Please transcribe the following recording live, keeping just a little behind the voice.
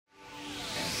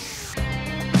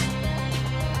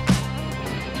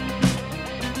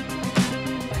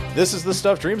This is The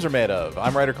Stuff Dreams Are Made Of.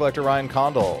 I'm writer-collector Ryan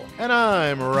Condal. And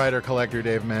I'm writer-collector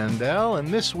Dave Mandel. And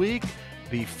this week,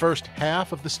 the first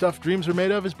half of The Stuff Dreams Are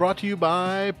Made Of is brought to you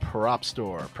by Prop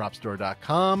Store,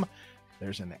 propstore.com.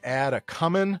 There's an ad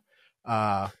a-coming, but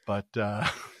I'm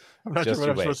not sure what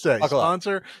I'm supposed to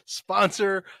say.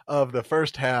 Sponsor of the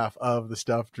first half of The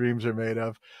Stuff Dreams Are Made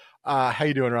Of. How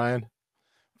you doing, Ryan?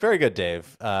 Very good,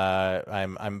 Dave.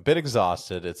 I'm a bit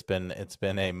exhausted. It's been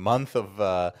a month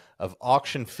of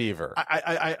auction fever.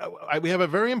 We have a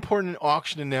very important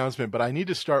auction announcement, but I need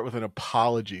to start with an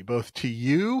apology, both to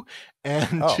you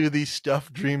and to the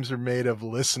Stuff Dreams Are Made Of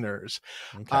listeners.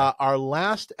 Okay. Our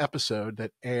last episode that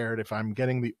aired, if I'm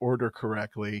getting the order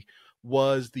correctly,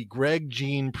 was the Greg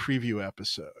Jean preview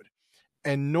episode.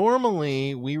 And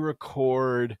normally we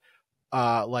record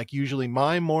like usually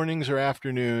my mornings or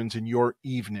afternoons and your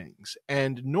evenings.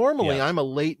 And normally I'm a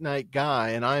late night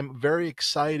guy and I'm very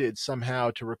excited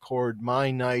somehow to record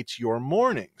my nights, your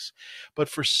mornings. But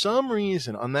for some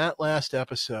reason on that last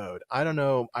episode, I don't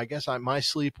know, I guess my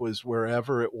sleep was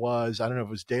wherever it was. I don't know if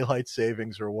it was daylight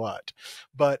savings or what,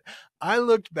 but I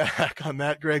looked back on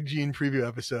that Greg Jean preview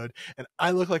episode and I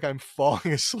look like I'm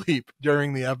falling asleep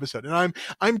during the episode. And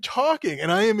I'm talking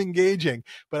and I am engaging,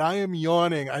 but I am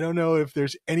yawning. I don't know if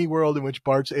there's any world in which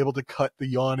Bart's able to cut the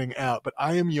yawning out, but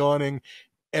I am yawning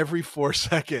every 4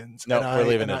 seconds. No, we're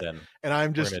leaving it in. And I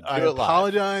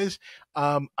apologize.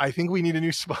 I think we need a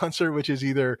new sponsor, which is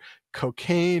either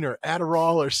cocaine or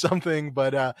Adderall or something,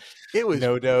 but it was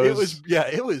no dose.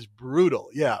 It was brutal.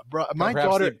 Yeah. My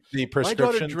Perhaps daughter, the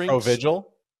prescription Provigil.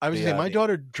 I was saying my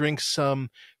daughter drinks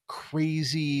some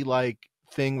crazy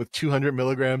thing with 200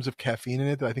 milligrams of caffeine in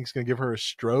it that I think is going to give her a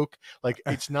stroke. Like,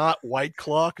 it's not White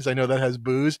Claw, because I know that has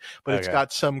booze, but it's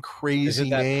got some crazy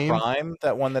name. Prime,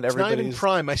 that one that everybody's... It's not even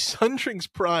Prime. My son drinks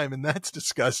Prime, and that's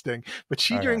disgusting. But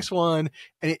she drinks one,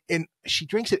 and she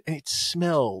drinks it, and it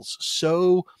smells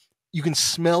so... You can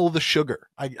smell the sugar.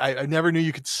 I never knew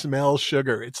you could smell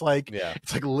sugar. It's like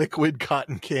liquid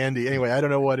cotton candy. Anyway, I don't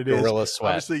know what it is. Gorilla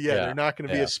Sweat. Obviously, they're not going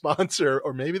to be a sponsor,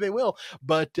 or maybe they will.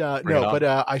 But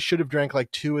I should have drank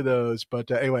like 2 of those.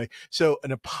 But anyway, so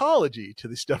an apology to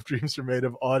the Stuff Dreams Are Made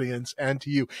Of audience and to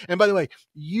you. And by the way,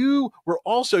 you were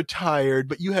also tired,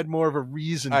 but you had more of a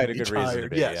reason to be tired. Reason to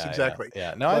be. Yes, exactly.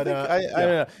 Yeah. No, but, I don't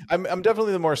know. I'm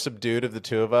definitely the more subdued of the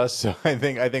two of us. So I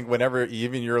think whenever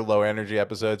even your low energy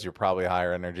episodes, you're probably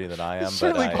higher energy than I am. It's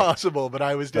certainly possible, but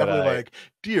I was definitely like,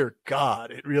 dear God,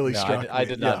 it really struck me. I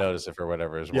did not notice it for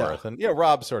whatever it's worth. And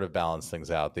Rob sort of balanced things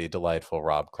out, the delightful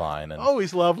Rob Klein. And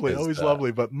always lovely,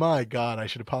 lovely. But my God, I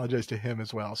should apologize to him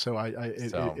as well. So I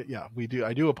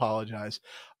do apologize.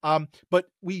 But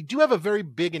we do have a very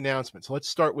big announcement. So let's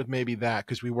start with maybe that,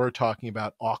 because we were talking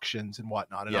about auctions and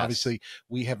whatnot. And obviously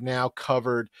we have now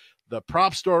covered the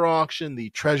Prop Store auction,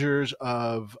 the Treasures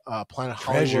of Planet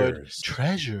Hollywood,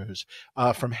 treasures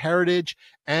from Heritage,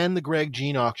 and the Greg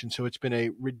Jean auction. So it's been a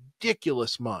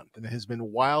ridiculous month, and it has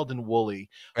been wild and woolly.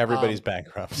 Everybody's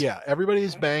bankrupt. Yeah, everybody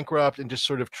is bankrupt and just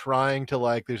sort of trying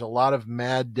to there's a lot of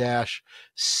mad dash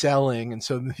selling. And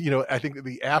so, I think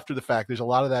after the fact, there's a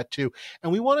lot of that too.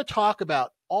 And we want to talk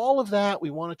about all of that. We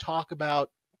want to talk about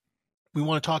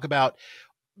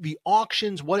the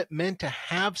auctions, what it meant to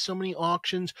have so many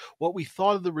auctions, what we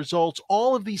thought of the results,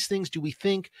 all of these things. Do we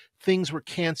think things were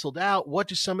canceled out? What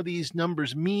do some of these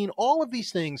numbers mean? All of these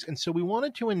things. And so we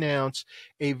wanted to announce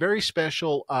a very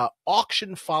special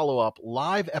auction follow-up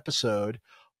live episode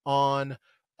on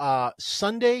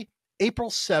Sunday,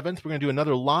 April 7th. We're going to do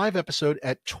another live episode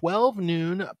at 12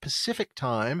 noon Pacific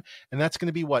time. And that's going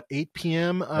to be 8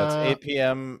 p.m.? That's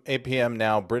 8 p.m.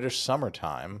 now, British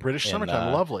summertime.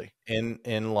 Lovely.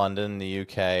 In London, the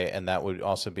UK. And that would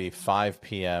also be 5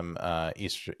 p.m.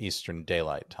 Eastern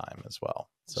Daylight Time as well.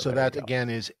 So that,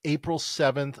 again, is April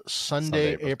 7th,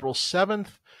 Sunday, April 7th.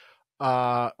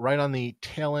 Right on the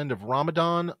tail end of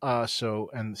Ramadan,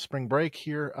 and spring break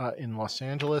here in Los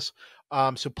Angeles.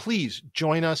 So please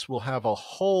join us. We'll have a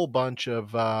whole bunch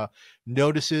of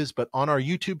notices, but on our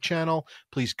YouTube channel,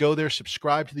 please go there,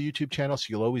 subscribe to the YouTube channel so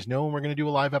you'll always know when we're going to do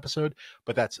a live episode.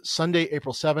 But that's Sunday,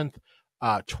 April 7th,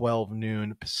 12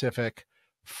 noon Pacific,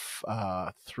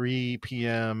 3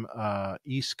 p.m.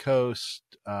 East Coast,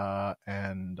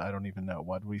 and I don't even know.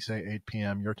 What did we say? 8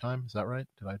 p.m. your time? Is that right?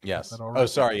 Did I Yes. That all right? Oh,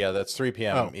 sorry. Yeah, that's 3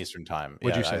 p.m. Eastern time.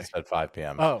 What'd you say? I said 5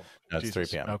 p.m. Oh, no, it's 3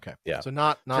 p.m. Okay. Yeah. So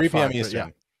not 3 p.m. 5,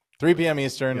 Eastern. 3 p.m.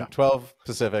 Eastern, 12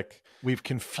 Pacific. We've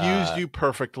confused you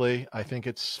perfectly. I think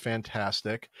it's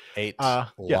fantastic. 8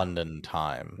 London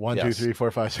time. 1, 2, 3,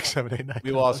 4, 5, 6, 7, 8, 9.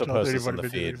 We will also post this in the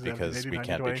feed because we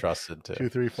can't be trusted to. 2,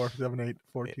 3, 4, 7, 8,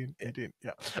 14, 18.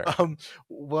 Yeah.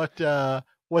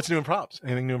 What's new in props?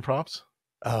 Anything new in props?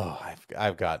 Oh,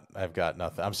 I've got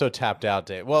nothing. I'm so tapped out,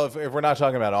 Dave. Well, if we're not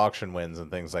talking about auction wins and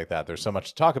things like that, there's so much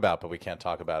to talk about, but we can't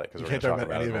talk about it because we're going to talk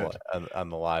about it on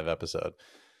the live episode.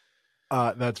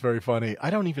 That's very funny. I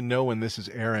don't even know when this is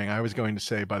airing. I was going to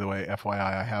say, by the way, FYI,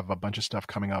 I have a bunch of stuff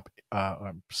coming up.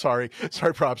 Sorry,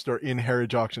 Prop Store in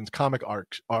Heritage Auctions comic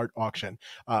art auction.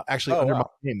 Actually, under my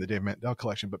name, the Dave Mandel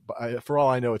Collection. But for all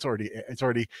I know, it's already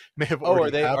may have.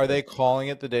 Are they calling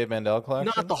it the Dave Mandel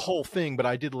Collection? Not the whole thing, but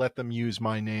I did let them use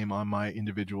my name on my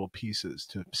individual pieces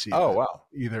to see.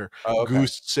 Either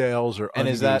goose sales or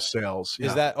ungoose sales.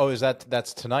 Yeah.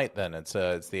 That's tonight then? It's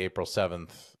the April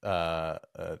 7th.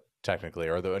 Technically,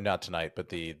 or not tonight, but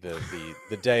the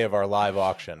day of our live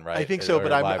auction, right? I think so,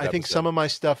 but I think some of my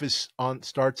stuff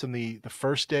starts on the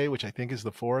first day, which I think is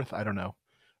the 4th. I don't know.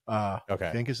 I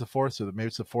think is the 4th, so maybe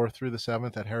it's the 4th through the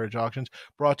 7th at Heritage Auctions.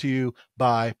 Brought to you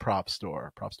by Prop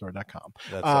Store, propstore.com.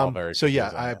 That's all very so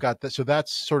yeah, I've got that. So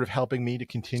that's sort of helping me to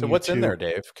continue. So what's in there,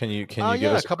 Dave? Can you give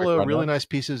us a couple of really nice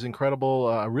pieces?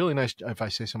 Incredible, really nice. If I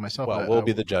say so myself. Well, we'll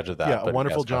be the judge of that. Yeah, a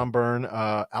wonderful John Byrne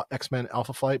X-Men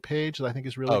Alpha Flight page that I think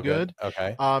is really good.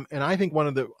 Okay. And I think one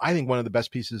of the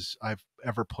best pieces I've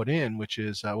ever put in, which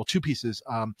is two pieces.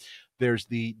 There's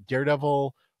the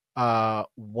Daredevil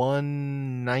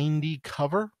 190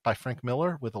 cover by Frank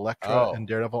Miller with Elektra and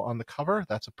Daredevil on the cover.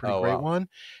 That's a pretty great one.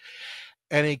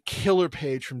 And a killer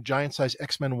page from Giant Size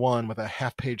X-Men 1 with a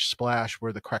half-page splash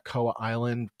where the Krakoa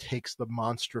Island takes the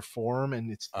monster form, and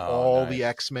it's the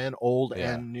X-Men, old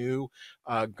and new,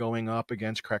 going up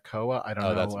against Krakoa. I don't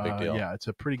know. That's a big deal. Yeah, it's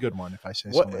a pretty good one, if I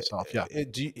say so myself. Yeah.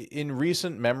 In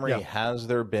recent memory, has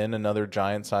there been another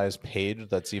Giant Size page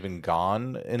that's even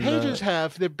gone? Pages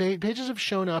have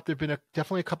shown up. There've been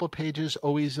definitely a couple of pages.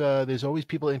 There's always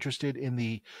people interested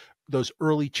in those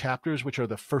early chapters, which are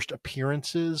the first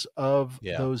appearances of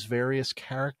those various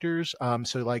characters.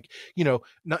 So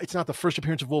it's not the first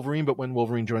appearance of Wolverine, but when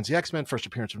Wolverine joins the X-Men, first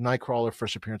appearance of Nightcrawler,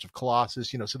 first appearance of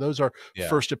Colossus, so those are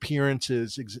first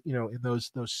appearances, in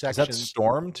those sections. Is that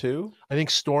Storm too? I think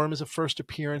Storm is a first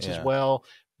appearance as well.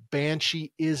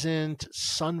 Banshee isn't.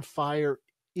 Sunfire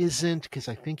isn't, because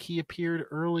I think he appeared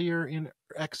earlier in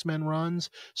X-Men runs.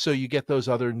 So you get those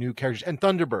other new characters, and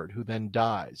Thunderbird, who then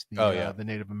dies, the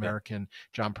Native American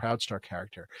John Proudstar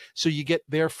character. So you get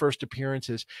their first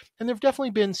appearances, and there've definitely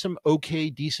been some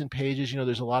decent pages.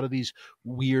 There's a lot of these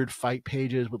weird fight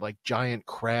pages with like giant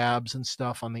crabs and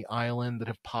stuff on the island that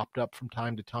have popped up from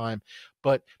time to time.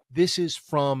 But this is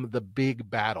from the big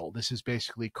battle. This is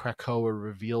basically Krakoa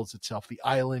reveals itself. The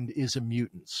island is a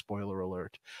mutant. Spoiler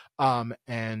alert.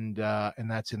 And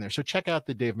that's in there. So check out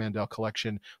the Dave Mandel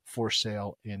Collection for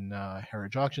sale in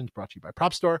Heritage Auctions, brought to you by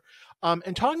Prop Store.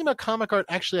 And talking about comic art,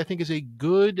 actually, I think is a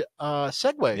good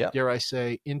segue, dare I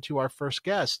say, into our first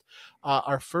guest.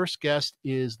 Our first guest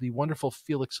is the wonderful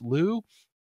Felix Liu,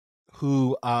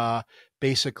 who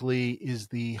basically is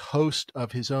the host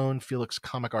of his own Felix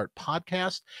Comic Art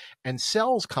podcast and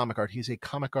sells comic art. He's a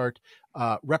comic art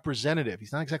representative.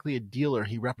 He's not exactly a dealer.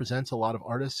 He represents a lot of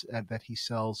artists that he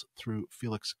sells through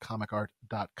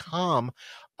felixcomicart.com.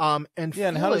 And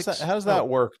Felix, how does that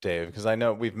work, Dave? Because I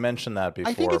know we've mentioned that before.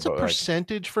 I think it's a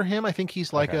percentage for him. I think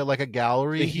he's like a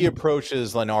gallery. He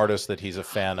approaches an artist that he's a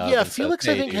fan of. Yeah, Felix,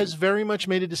 I think, has very much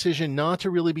made a decision not to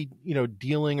really be,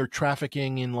 dealing or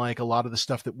trafficking in like a lot of the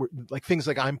stuff that we're like things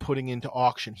like I'm putting into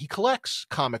auction. He collects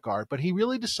comic art, but he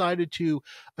really decided to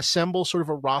assemble sort of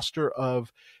a roster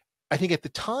of, I think at the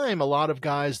time, a lot of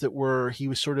guys he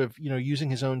was sort of, using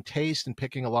his own taste and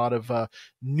picking a lot of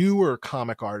newer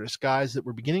comic artists, guys that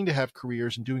were beginning to have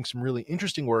careers and doing some really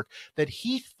interesting work that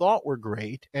he thought were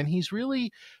great. And he's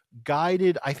really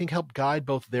helped guide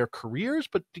both their careers,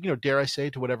 but, dare I say,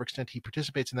 to whatever extent he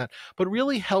participates in that, but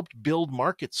really helped build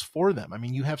markets for them. I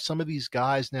mean, you have some of these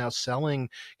guys now selling,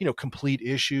 complete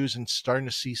issues and starting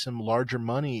to see some larger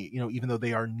money, even though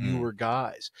they are newer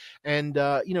guys. And,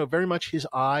 very much his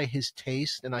eye, his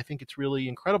taste, and I think it's really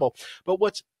incredible. But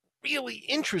what's really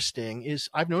interesting is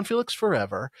I've known Felix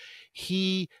forever.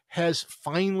 He has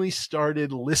finally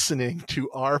started listening to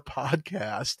our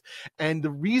podcast. And the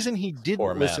reason he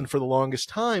didn't listen for the longest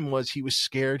time was he was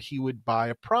scared he would buy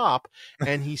a prop.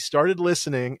 And he started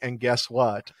listening, and guess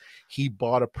what? He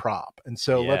bought a prop. And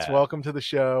so let's welcome to the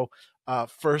show,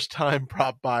 first-time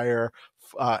prop buyer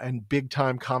and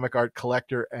big-time comic art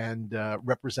collector and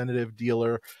representative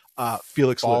dealer,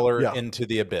 Felix Liu. Faller into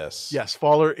the abyss. Yes,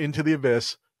 faller into the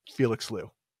abyss. Felix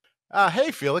Liu.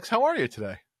 Hey, Felix, how are you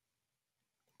today?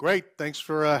 Great. Thanks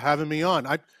for having me on.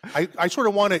 I sort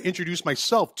of want to introduce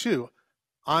myself, too.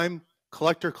 I'm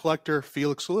collector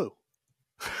Felix Liu.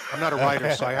 I'm not a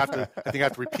writer, so I think I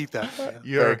have to repeat that.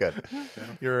 Yeah. Very good.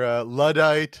 You're a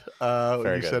Luddite.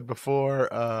 Very good. Said before.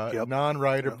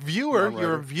 Non-writer. Yep. Viewer. Non-writer.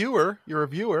 You're a viewer. You're a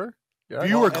viewer. Yeah,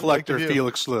 Viewer collector,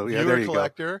 Felix Slew. Yeah, viewer there you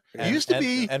collector. go. You used to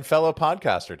be and fellow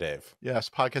podcaster Dave. Yes,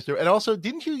 podcaster. And also,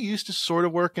 didn't you used to sort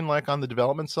of work in like on the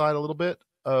development side a little bit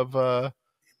of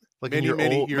like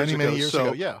many years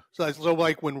ago? Yeah. So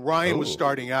like when Ryan was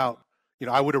starting out,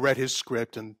 I would have read his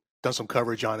script and done some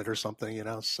coverage on it or something,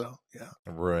 So yeah.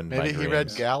 Ruined Maybe my he dreams.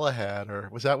 read Galahad, or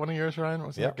was that one of yours, Ryan?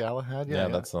 Was that Galahad? Yeah,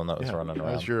 that's the one that was running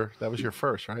around. That was your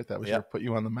first, right? That was your put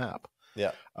you on the map.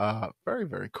 Yeah. Very,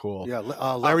 very cool. Yeah,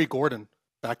 Larry Gordon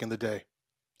back in the day.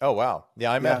 Oh wow.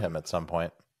 Yeah, I met him at some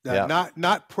point.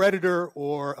 Not Predator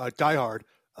or Die Hard.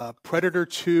 Predator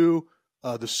 2,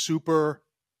 the Super,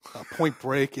 Point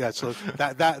Break. Yeah, so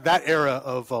that era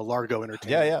of Largo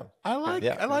Entertainment. Yeah.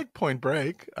 I like Point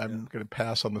Break. I'm going to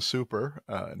pass on the Super.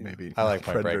 Maybe I like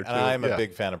Point Break, 2. and I'm a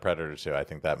big fan of Predator 2. I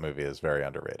think that movie is very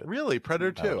underrated. Really,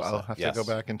 Predator 2. I'll have to go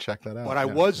back and check that out. But I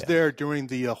was there during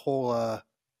the whole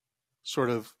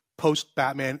sort of post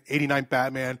Batman '89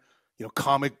 Batman,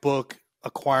 comic book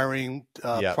acquiring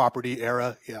property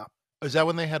era. Yeah. Is that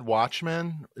when they had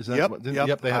Watchmen? Is that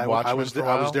Yep. They had Watchmen. I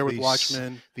was there with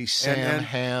Watchmen. The Sam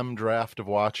Hamm draft of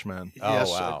Watchmen. Yes,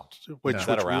 wow.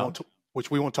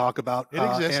 Which we won't talk about. It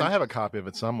exists. I have a copy of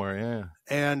it somewhere. Yeah.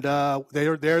 And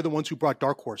they're the ones who brought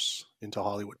Dark Horse into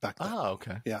Hollywood back then. Oh,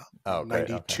 okay. Yeah. Oh,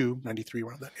 92, 93,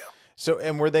 around that. Yeah. So,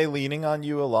 and were they leaning on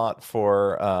you a lot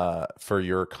for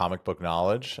your comic book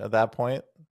knowledge at that point?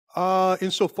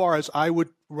 Insofar as I would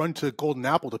run to Golden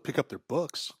Apple to pick up their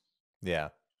books. Yeah.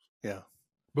 Yeah.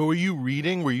 But were you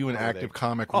reading? Were you an active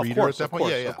comic reader at that point?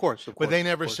 Yeah, of course. But they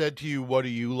never said to you, what do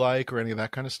you like, or any of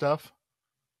that kind of stuff?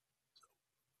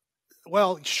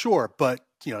 Well, sure, but,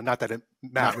 not that it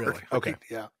mattered. Not really. Okay.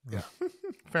 Yeah.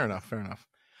 Fair enough.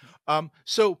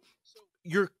 So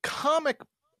your comic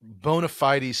bona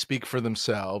fides speak for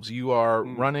themselves. You are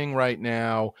running right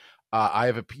now.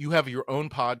 You have your own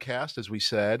podcast, as we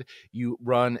said. You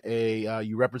run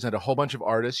you represent a whole bunch of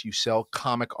artists. You sell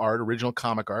comic art, original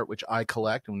comic art, which I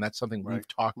collect, and that's something we've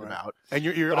talked about. And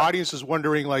your audience is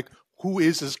wondering, like, who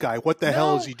is this guy? What the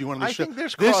hell is he doing on the show? Think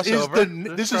there's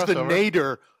crossover. This is the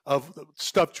nadir of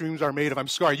Stuff Dreams Are Made Of. I'm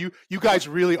sorry, you guys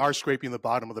really are scraping the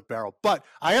bottom of the barrel. But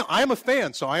I am a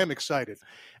fan, so I am excited.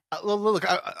 Look,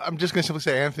 I'm just going to simply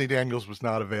say Anthony Daniels was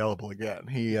not available again.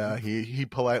 He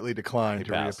politely declined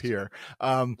to reappear.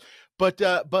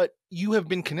 But you have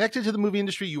been connected to the movie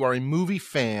industry. You are a movie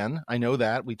fan. I know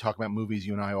that. We talk about movies,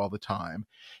 you and I, all the time.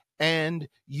 And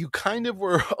you kind of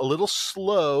were a little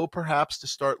slow, perhaps, to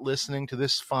start listening to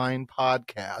this fine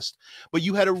podcast. But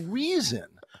you had a reason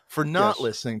for not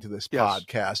listening to this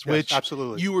podcast, which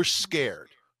absolutely. You were scared.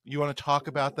 You want to talk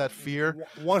about that fear?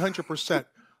 100%.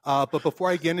 But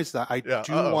before I get into that, I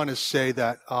do want to say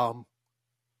that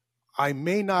I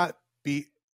may not be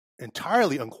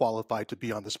entirely unqualified to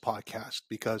be on this podcast,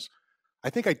 because I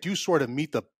think I do sort of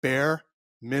meet the bare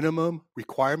minimum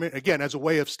requirement. Again, as a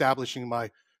way of establishing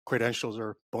my credentials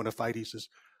or bona fides.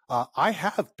 I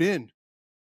have been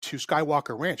to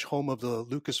Skywalker Ranch, home of the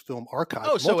Lucasfilm archive.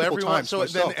 Oh, so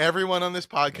then everyone on this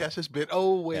podcast has been.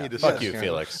 Oh, wait a second. Fuck you,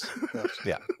 Felix.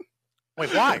 Yeah.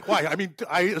 Wait, why? I mean,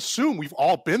 I assume we've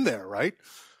all been there, right?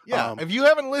 Yeah. If you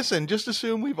haven't listened, just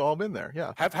assume we've all been there.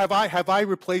 Yeah. Have I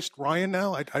replaced Ryan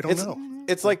now? I don't know.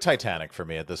 It's like Titanic for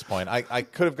me at this point. I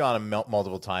could have gone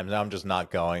multiple times. Now I'm just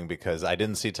not going because I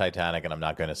didn't see Titanic, and I'm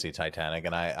not going to see Titanic.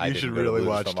 And I should really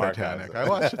watch Titanic. I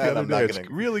watched it the other day. It's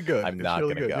really good. I'm not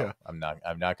going to go. Yeah. I'm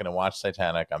not going to watch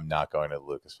Titanic. I'm not going to the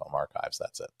Lucasfilm archives.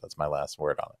 That's it. That's my last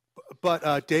word on it.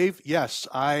 But Dave, yes,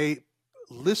 I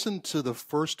listened to the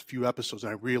first few episodes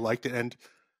and I really liked it. And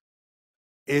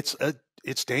it's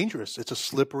dangerous. It's a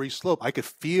slippery slope. I could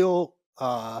feel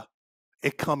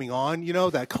it coming on,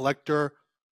 that collector,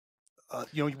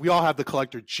 we all have the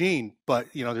collector gene, but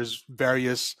there's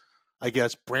various, I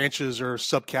guess, branches or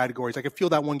subcategories. I could feel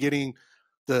that one getting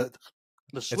the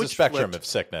switch. It's a spectrum flipped. of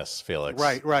sickness, Felix.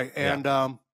 Right. And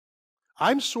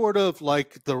I'm sort of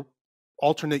like the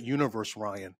alternate universe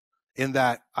Ryan, in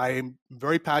that I'm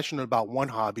very passionate about one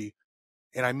hobby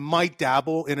and I might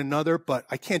dabble in another, but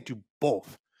I can't do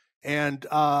both. And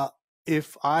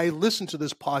if I listen to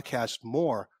this podcast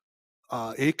more,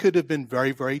 it could have been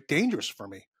very, very dangerous for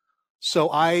me.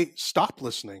 So I stopped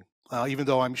listening, even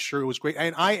though I'm sure it was great.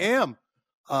 And I am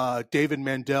a David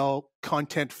Mandel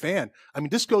content fan. I mean,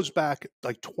 this goes back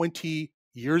like 20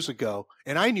 years ago,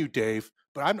 and I knew Dave,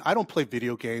 but I don't play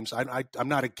video games. I'm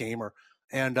not a gamer.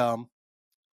 And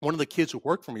one of the kids who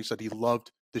worked for me said he loved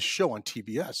this show on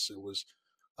TBS. It was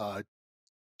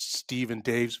Steve and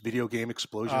Dave's video game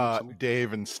explosion?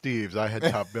 Dave and Steve's. I had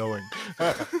top billing.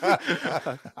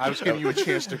 I was giving you a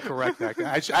chance to correct that,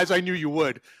 as I knew you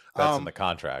would. That's in the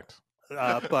contract.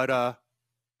 But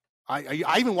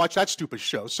I even watched that stupid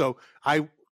show. So I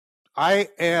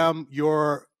am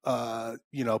your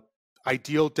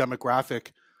ideal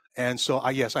demographic, and so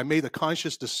I made the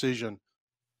conscious decision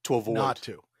to avoid not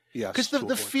to. Yes, because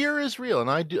the fear is real,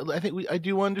 and I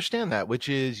do understand that, which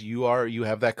is you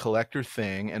have that collector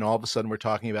thing, and all of a sudden we're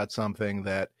talking about something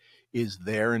that is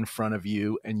there in front of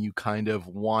you, and you kind of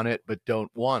want it but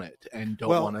don't want it, and don't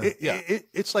want to.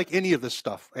 It's like any of this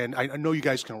stuff, and I know you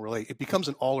guys can relate. It becomes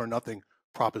an all or nothing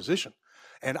proposition,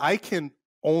 and I can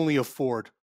only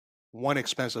afford one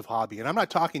expensive hobby, and I'm not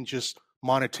talking just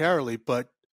monetarily, but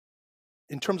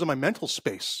in terms of my mental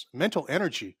space, mental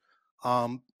energy.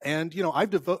 And I've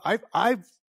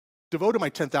devoted my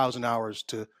 10,000 hours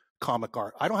to comic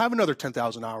art. I don't have another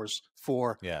 10,000 hours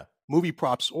for movie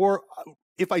props, or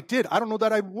if I did, I don't know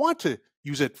that I'd want to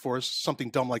use it for something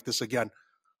dumb like this again.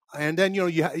 And then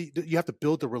you have to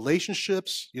build the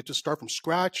relationships. You have to start from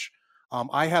scratch.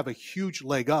 I have a huge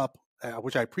leg up,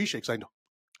 which I appreciate because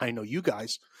I know you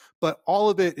guys. But all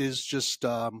of it is just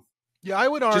I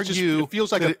would argue it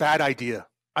feels like a bad idea.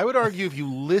 I would argue if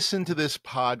you listen to this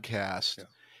podcast,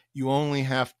 you only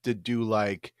have to do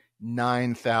like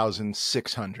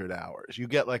 9,600 hours. You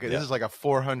get like this is like a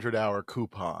 400-hour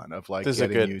coupon of like this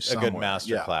getting is a good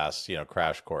master class,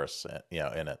 crash course,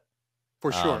 in it.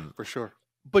 For sure.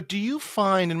 But do you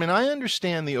find? I mean, I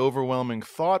understand the overwhelming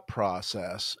thought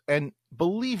process, and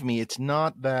believe me, it's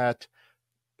not that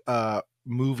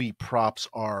movie props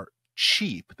are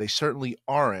cheap. They certainly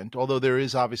aren't, although there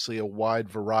is obviously a wide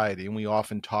variety, and we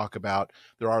often talk about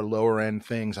there are lower end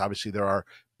things. Obviously there are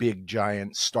big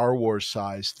giant Star Wars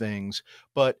size things,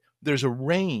 but there's a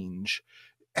range.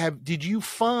 Did you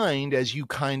find, as you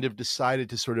kind of decided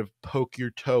to sort of poke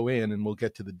your toe in, and we'll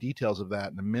get to the details of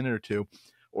that in a minute or two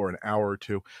or an hour or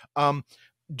two,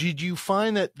 did you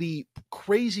find that the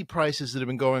crazy prices that have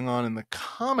been going on in the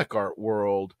comic art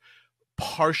world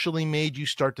partially made you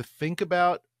start to think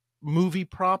about movie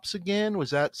props again?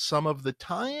 Was that some of the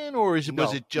tie-in, or was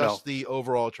it just the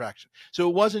overall attraction? So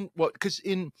it wasn't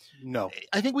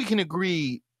I think we can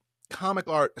agree comic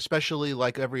art, especially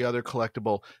like every other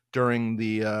collectible during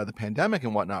the pandemic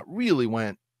and whatnot, really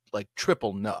went like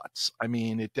triple nuts. I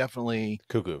mean, it definitely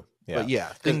cuckoo. Yeah.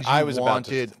 But things I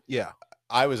wanted.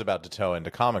 I was about to toe into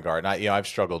comic art, and I've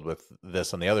struggled with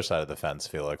this on the other side of the fence.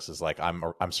 Felix is like,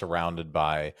 I'm surrounded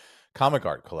by comic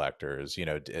art collectors,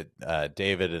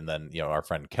 David, and then our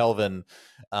friend Kelvin,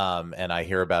 and I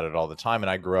hear about it all the time. And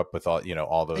I grew up with all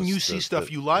those. And you see stuff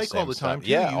you like all the time too.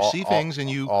 Yeah, you see things and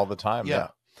you all the time. Yeah.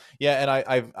 And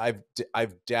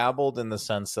I've dabbled in the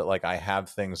sense that like I have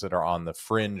things that are on the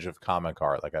fringe of comic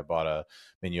art. Like I bought a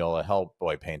Mignola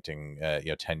Hellboy painting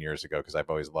 10 years ago because I've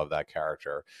always loved that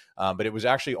character. But it was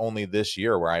actually only this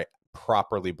year where I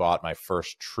properly bought my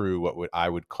first true what I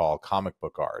would call comic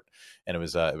book art, and it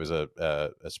was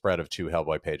a spread of 2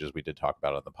 Hellboy pages we did talk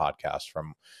about on the podcast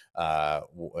from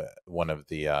one of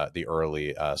the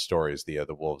early stories, the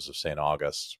Wolves of St.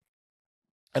 August,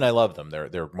 and I love them.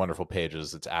 They're wonderful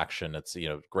pages. It's action. It's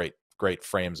great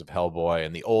frames of Hellboy,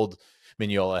 and the old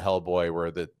Mignola Hellboy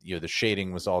where the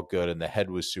shading was all good and the head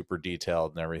was super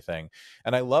detailed and everything.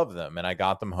 And I love them, and I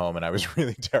got them home, and I was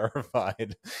really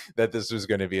terrified that this was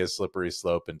going to be a slippery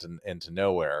slope into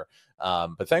nowhere.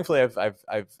 But thankfully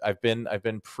I've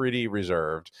been pretty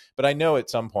reserved, but I know at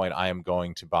some point I am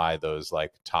going to buy those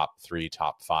like top 3,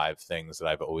 top 5 things that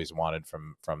I've always wanted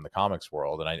from the comics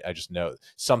world. And I just know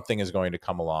something is going to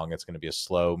come along. It's going to be a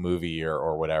slow movie year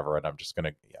or whatever. And I'm just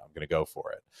going to go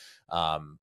for it.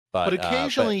 But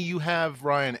occasionally you have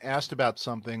Ryan asked about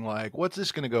something like, what's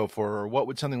this going to go for? Or what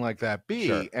would something like that be?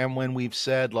 Sure. And when we've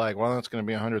said like, well, that's going to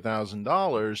be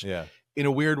 $100,000. In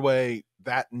a weird way,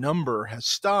 that number has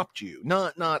stopped you.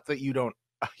 Not that you don't,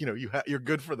 you're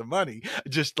good for the money.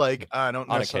 Just like, I don't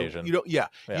know. On occasion. You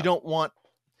don't want,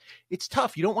 it's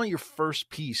tough. You don't want your first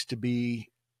piece to be,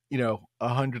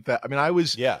 100,000. I mean, I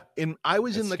was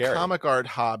in the scary comic art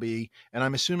hobby, and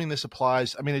I'm assuming this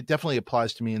applies. I mean, it definitely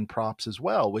applies to me in props as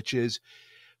well, which is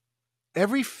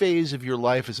every phase of your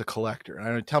life as a collector. And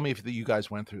I don't tell me if you guys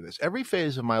went through this. Every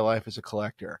phase of my life as a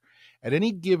collector, at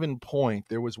any given point,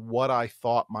 there was what I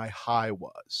thought my high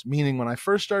was. Meaning, when I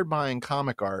first started buying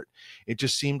comic art, it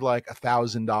just seemed like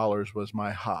 $1,000 was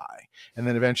my high, and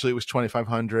then eventually it was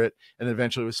 $2,500, and then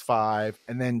eventually it was $5,000,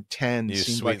 and then $10,000 you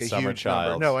seemed like a huge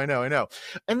number. No, I know.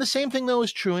 And the same thing though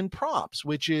is true in props,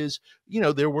 which is,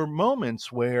 there were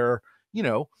moments where,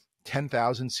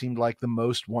 $10,000 seemed like the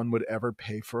most one would ever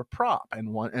pay for a prop,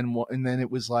 and then it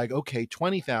was like, okay,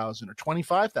 $20,000 or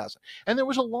 $25,000, and there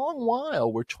was a long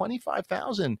while where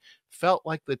 $25,000 felt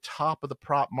like the top of the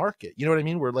prop market. You know what I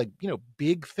mean? Where like,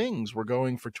 big things were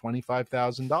going for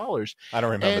 $25,000. I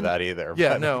don't remember that either.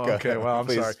 Yeah, no, okay, well, I'm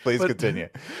sorry. Please continue.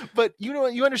 But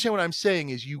you understand what I'm saying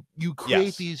is you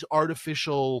create these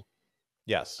artificial.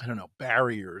 Yes. I don't know,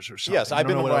 barriers or something. Yes, I've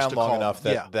been around long enough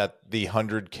that the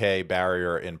 100K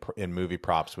barrier in movie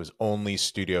props was only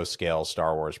studio scale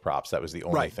Star Wars props. That was the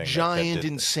only thing. Giant,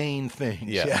 insane things.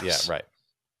 Yeah, yes. yeah,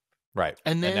 right.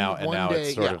 And then now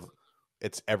it's sort of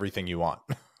it's everything you want.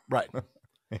 Right.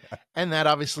 And that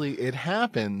obviously it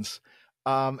happens.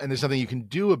 And there's nothing you can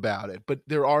do about it, but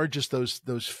there are just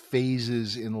those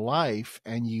phases in life,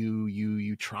 and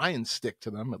you try and stick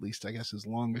to them, at least I guess as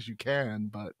long as you can.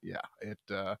 But yeah, it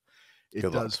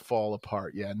does fall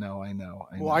apart. Yeah, no, I know.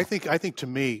 Well, I think to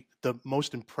me the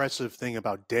most impressive thing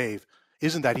about Dave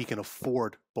isn't that he can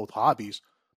afford both hobbies,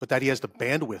 but that he has the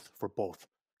bandwidth for both.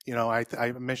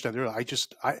 I mentioned that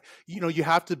earlier. You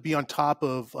have to be on top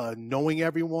of knowing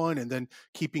everyone, and then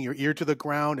keeping your ear to the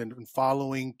ground and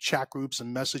following chat groups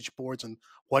and message boards and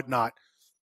whatnot.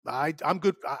 I'm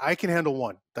good. I can handle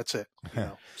one. That's it.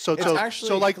 So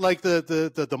like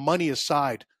the money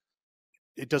aside,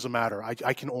 it doesn't matter.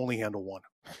 I can only handle one.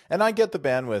 And I get the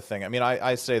bandwidth thing. I mean,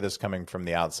 I say this coming from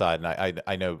the outside, and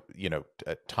I know,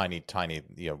 a tiny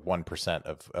 1%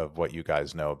 of what you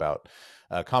guys know about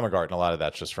comic art, and a lot of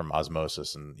that's just from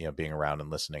osmosis and being around and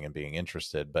listening and being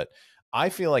interested. But I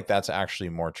feel like that's actually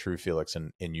more true, Felix,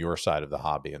 in your side of the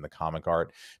hobby, in the comic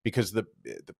art, because the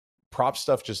prop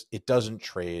stuff it doesn't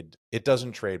trade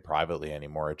privately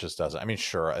anymore. It just doesn't. I mean,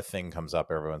 sure, a thing comes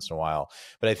up every once in a while,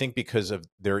 but I think because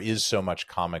there is so much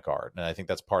comic art, and I think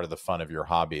that's part of the fun of your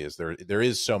hobby, is there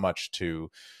is so much to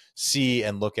see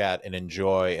and look at and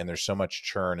enjoy, and there's so much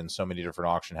churn in so many different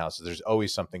auction houses. There's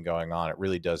always something going on. It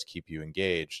really does keep you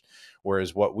engaged.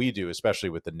 Whereas what we do, especially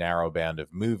with the narrow band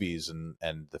of movies and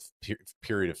the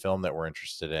period of film that we're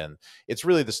interested in, it's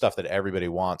really the stuff that everybody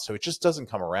wants. So it just doesn't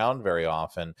come around very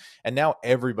often. And now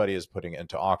everybody is putting it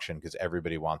into auction because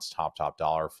everybody wants top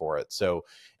dollar for it. So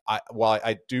while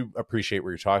I do appreciate what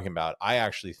you're talking about, I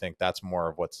actually think that's more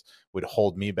of would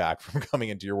hold me back from coming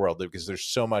into your world, because there's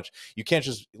so much. You can't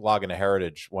just log into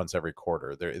Heritage once every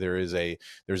quarter. There's a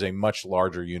much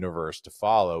larger universe to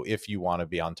follow if you want to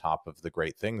be on top of the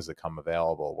great things that come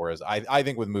available. Whereas I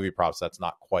think with movie props, that's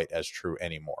not quite as true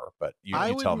anymore. But you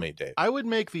tell me, Dave. I would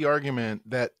make the argument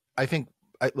that I think,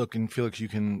 look, and Felix, you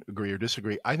can agree or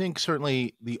disagree. I think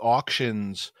certainly the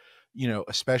auctions,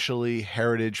 especially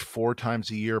Heritage 4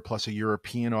 times a year plus a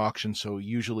European auction. So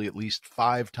usually at least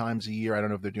 5 times a year. I don't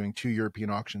know if they're doing 2 European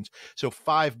auctions. So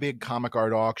 5 big comic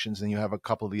art auctions. And you have a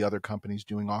couple of the other companies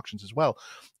doing auctions as well.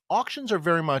 Auctions are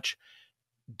very much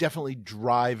definitely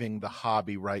driving the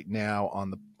hobby right now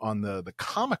on the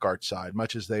comic art side,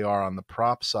 much as they are on the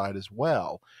prop side as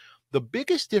well. The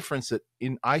biggest difference that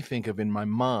I think of in my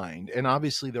mind, and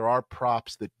obviously there are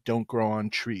props that don't grow on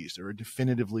trees. There are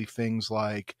definitively things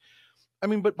like,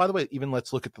 but by the way, even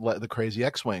let's look at the Crazy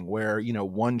X-Wing, where,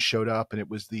 one showed up and it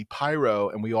was the pyro,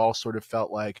 and we all sort of felt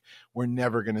like we're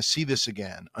never going to see this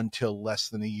again until less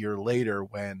than a year later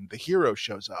when the hero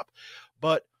shows up.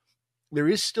 But there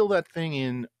is still that thing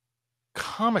in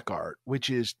comic art, which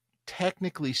is,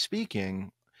 technically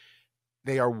speaking,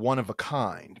 they are one of a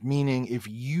kind, meaning if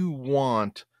you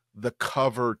want the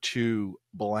cover to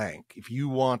blank, if you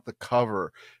want the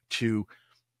cover to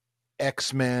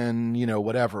X-Men,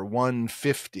 whatever,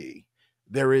 150,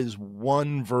 there is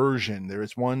one version, there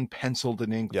is one penciled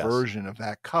and inked version of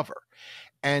that cover.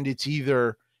 And it's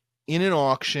either in an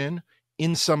auction,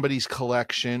 in somebody's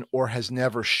collection, or has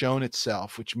never shown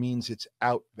itself, which means it's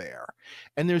out there.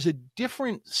 And there's a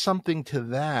different something to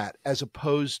that, as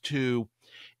opposed to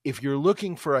if you're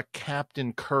looking for a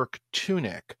Captain Kirk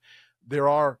tunic, there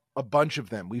are a bunch of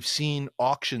them. We've seen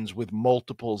auctions with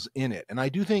multiples in it. And I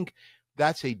do think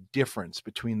that's a difference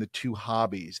between the two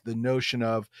hobbies. The notion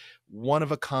of one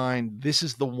of a kind, this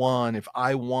is the one. If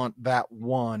I want that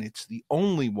one, it's the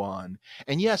only one.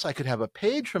 And yes, I could have a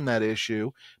page from that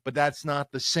issue, but that's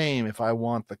not the same if I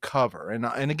want the cover.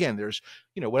 And again, there's,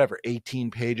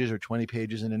 18 pages or 20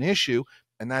 pages in an issue,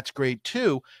 and that's great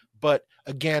too. But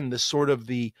again, the sort of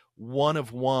the one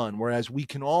of one, whereas we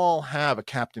can all have a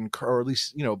Captain Kirk, or at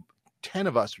least, 10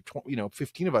 of us or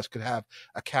 15 of us could have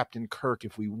a Captain Kirk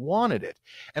if we wanted it.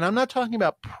 And I'm not talking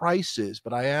about prices,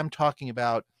 but I am talking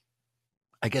about,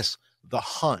 I guess, the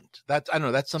hunt. That's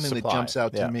something supply. That jumps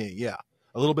out to me. Yeah.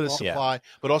 A little bit of supply,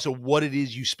 but also what it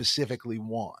is you specifically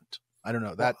want. I don't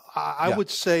know that. I would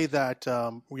say that,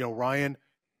 Ryan,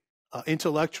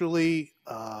 Intellectually,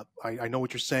 I know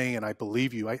what you're saying, and I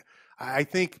believe you. I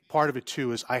think part of it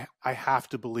too is I have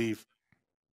to believe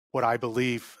what I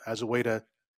believe as a way to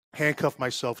handcuff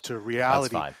myself to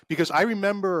reality. That's fine. Because I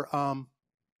remember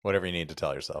whatever you need to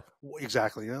tell yourself.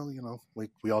 Exactly. Well,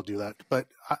 we all do that. But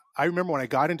I remember when I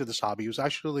got into this hobby, it was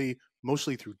actually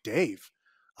mostly through Dave.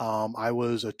 I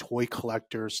was a toy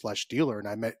collector / dealer, and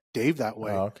I met Dave that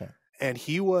way. Oh, okay. And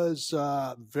he was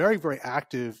very, very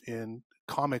active in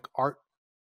comic art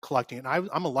collecting. And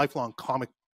I'm a lifelong comic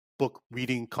book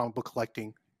reading, comic book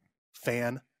collecting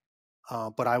fan.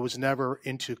 But I was never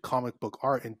into comic book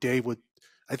art. And Dave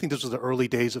I think this was the early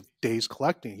days of Dave's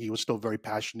collecting. He was still very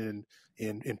passionate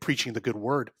in preaching the good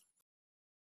word.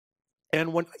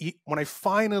 And when I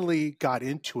finally got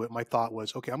into it, my thought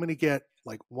was, okay, I'm going to get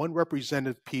like one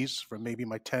representative piece from maybe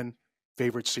my 10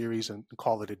 favorite series and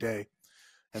call it a day.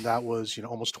 And that was,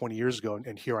 almost 20 years ago.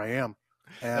 And here I am.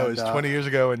 And, that was 20 years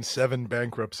ago and 7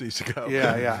 bankruptcies ago.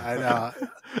 Yeah. And,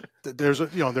 there's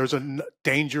a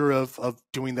danger of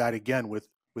doing that again with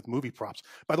movie props.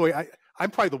 By the way, I'm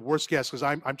probably the worst guest because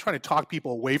I'm trying to talk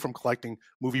people away from collecting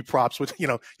movie props. With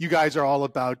you guys are all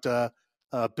about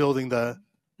building the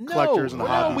collectors and the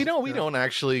hobbies. We don't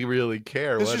actually really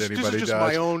care what anybody does. This is just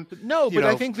my own. But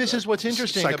I think this is what's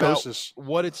interesting psychosis. About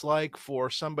what it's like for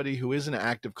somebody who is an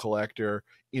active collector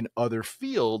in other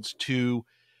fields to,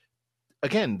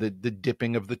 again, the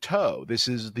dipping of the toe. These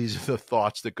are the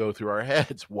thoughts that go through our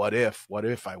heads. What if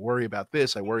I worry about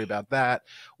this? I worry about that,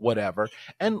 whatever.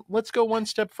 And let's go one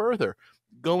step further.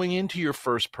 Going into your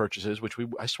first purchases, which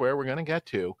I swear we're going to get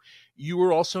to, you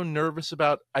were also nervous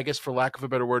about, I guess, for lack of a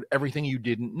better word, everything you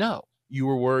didn't know. You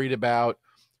were worried about,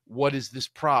 what is this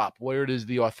prop? Where does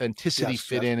the authenticity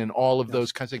fit in, and all of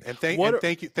those kinds of things. And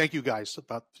thank you guys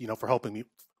about for helping me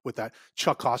with that.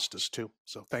 Chuck Costas too.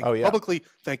 So publicly,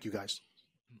 thank you guys.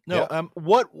 No,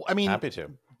 Happy to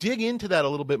dig into that a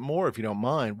little bit more if you don't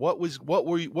mind. What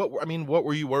were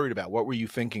you worried about? What were you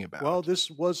thinking about? Well, this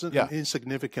wasn't an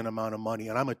insignificant amount of money,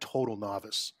 and I'm a total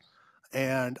novice.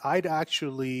 And I'd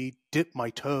actually dipped my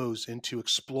toes into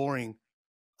exploring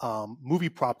movie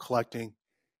prop collecting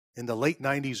in the late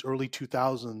 90s, early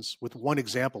 2000s with one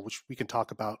example, which we can talk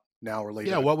about now or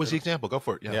later. Yeah, what was the example? Go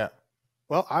for it. Yeah.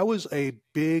 Well, I was a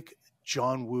big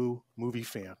John Woo movie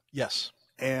fan. Yes.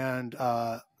 And,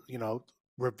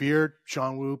 revered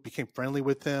John Woo, became friendly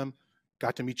with him,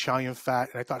 got to meet Chow Yun-fat,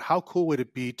 and I thought, how cool would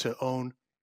it be to own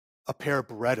a pair of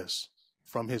Berettas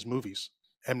from his movies,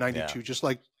 M92, just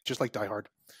like Die Hard.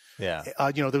 Yeah.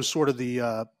 There was sort of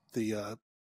the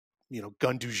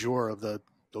gun du jour of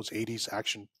those 80s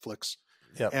action flicks.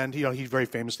 Yeah. And he very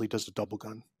famously does the double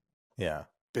gun. Yeah.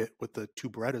 Bit with the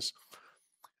 2 Berettas.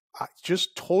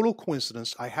 Just total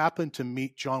coincidence. I happened to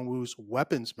meet John Woo's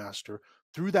weapons master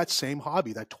through that same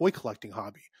hobby, that toy collecting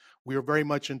hobby. We were very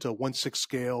much into 1/6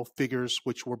 scale figures,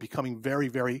 which were becoming very,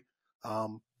 very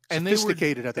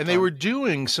sophisticated at the time. And they were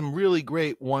doing some really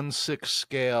great 1/6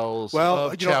 scales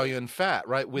of Chow Yun-fat,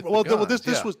 right? This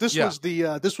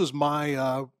was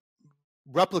my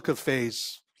replica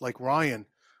phase, like Ryan,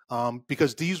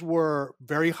 because these were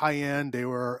very high end. They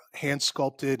were hand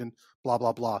sculpted and blah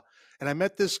blah blah. And I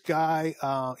met this guy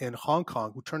in Hong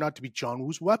Kong who turned out to be John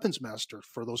Woo's weapons master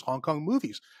for those Hong Kong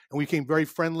movies. And we became very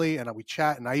friendly, and we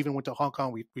chat. And I even went to Hong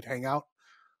Kong. We'd hang out.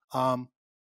 And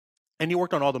he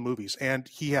worked on all the movies. And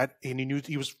he knew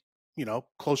he was,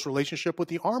 close relationship with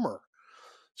the armor.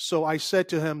 So I said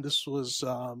to him, this was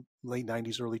late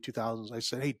 90s, early 2000s. I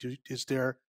said, hey, dude, is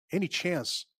there any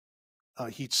chance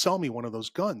he'd sell me one of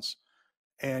those guns?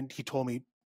 And he told me,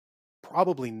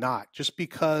 probably not, just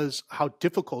because how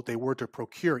difficult they were to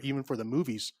procure, even for the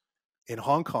movies in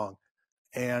Hong Kong.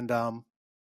 And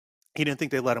he didn't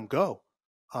think they'd let him go.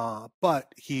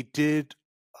 But he did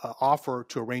offer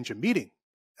to arrange a meeting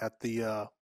at the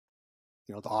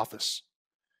office.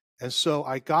 And so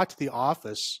I got to the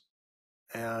office,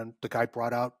 and the guy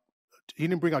he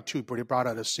didn't bring out 2, but he brought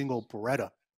out a single Beretta.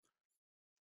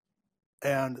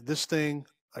 And this thing,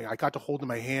 I got to hold in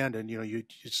my hand, and,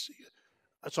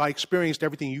 so I experienced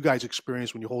everything you guys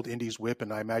experience when you hold Indy's whip,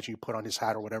 and I imagine you put on his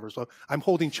hat or whatever. So I'm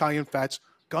holding Chow Yun-fat's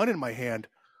gun in my hand.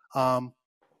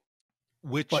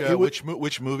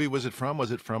 Which movie was it from? Was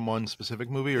it from one specific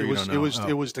movie, or you don't know?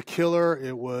 It was The Killer.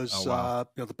 It was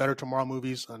the Better Tomorrow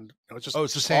movies, and it's the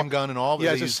same gun in all.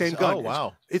 Yeah, it's the same gun. Oh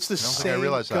wow, it's the same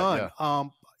gun.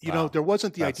 Yeah. There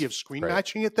wasn't the idea of screen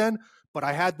matching it then, but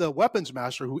I had the weapons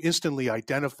master who instantly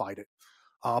identified it,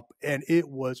 and it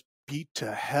was beat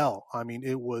to hell. I mean,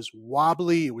 it was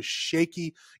wobbly, it was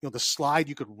shaky. The slide,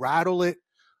 you could rattle it.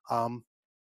 I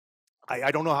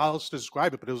don't know how else to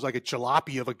describe it, but it was like a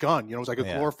jalopy of a gun. It was like a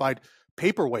glorified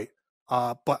paperweight.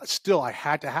 but still I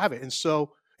had to have it. And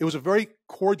so it was a very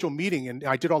cordial meeting, and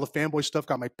I did all the fanboy stuff,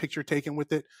 got my picture taken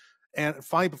with it. And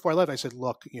finally, before I left, I said,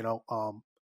 look,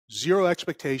 zero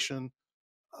expectation,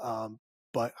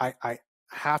 but I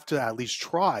have to at least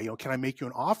try. Can I make you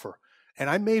an offer? And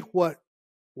I made what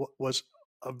was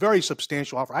a very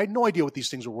substantial offer. I had no idea what these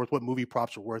things were worth, what movie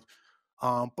props were worth,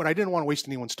 but I didn't want to waste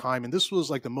anyone's time. And this was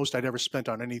like the most I'd ever spent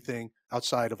on anything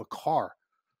outside of a car.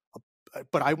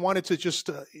 But I wanted to just,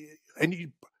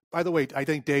 by the way, I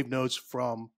think Dave knows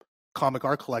from comic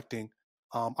art collecting,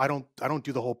 I don't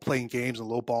do the whole playing games and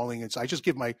lowballing. I just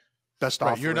give my best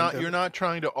offer. You're not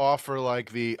trying to offer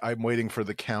like I'm waiting for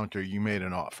the counter. You made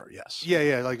an offer, yes.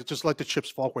 Yeah, like just let the chips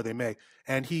fall where they may.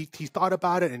 And he thought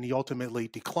about it, and he ultimately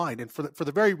declined. And for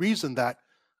the very reason that,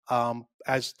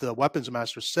 as the weapons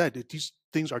master said, these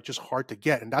things are just hard to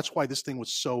get, and that's why this thing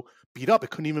was so beat up. It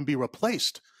couldn't even be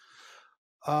replaced.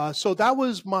 So that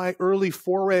was my early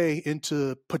foray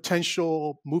into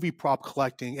potential movie prop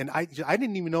collecting, and I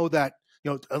didn't even know that.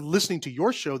 Listening to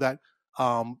your show, that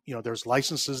there's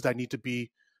licenses that need to be,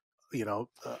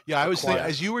 I was thinking,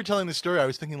 as you were telling the story, I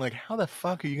was thinking like, how the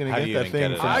fuck are you going to get that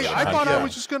thing? I thought I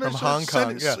was just going to Hong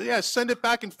Kong, send it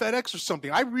back in FedEx or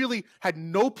something. I really had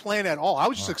no plan at all. I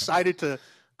was just excited to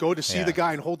go to see the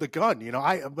guy and hold the gun.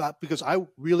 Because I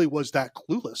really was that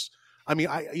clueless. I mean,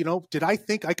 did I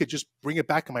think I could just bring it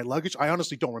back in my luggage? I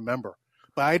honestly don't remember.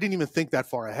 But I didn't even think that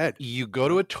far ahead. You go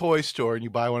to a toy store and you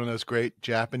buy one of those great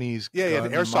Japanese the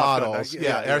airsoft models.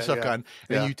 gun. Airsoft gun.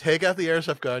 And you take out the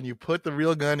airsoft gun, you put the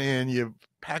real gun in, you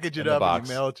package it up, and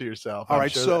you mail it to yourself. All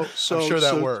right, I'm sure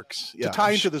that works. To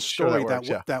tie into the story,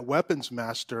 that weapons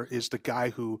master is the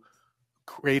guy who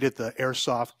created the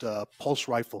airsoft pulse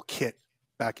rifle kit.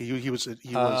 Back, he was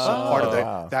part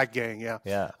of that gang.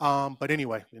 Yeah. But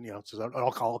anyway, it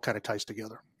all kind of ties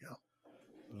together. Yeah.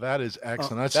 That is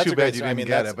excellent. That's too bad you didn't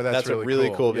get it, but that's really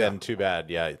cool. Yeah. And too bad.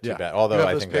 Yeah, too bad. Although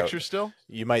I think pictures still,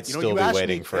 you might still be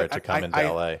waiting for it to come into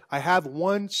LA. I have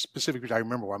one specific picture I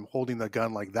remember where I'm holding the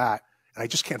gun like that, and I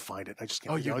just can't find it. I just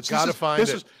can't. Oh, you gotta find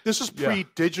it. This is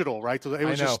pre-digital, right? So it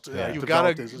was just you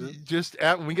gotta just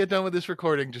when we get done with this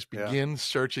recording, just begin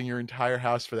searching your entire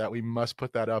house for that. We must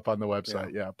put that up on the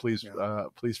website. Yeah, please,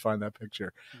 please find that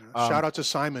picture. Shout out to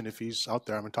Simon if he's out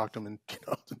there. I haven't talked to him in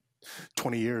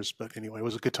 20 years, but anyway, it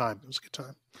was a good time.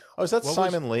 Oh, is that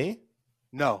Simon Lee?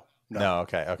 No.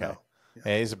 Okay. No.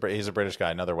 Yeah, he's a British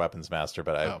guy, another weapons master,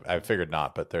 but I figured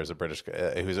not. But there's a British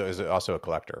guy who's also a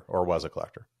collector or was a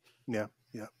collector. Yeah.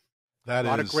 That a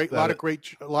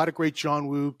lot of great John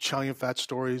Woo, Chow Yun Fat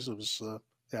stories. It was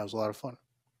it was a lot of fun.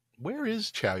 Where is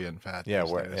Chow Yun Fat? Yeah,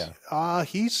 where? Yeah.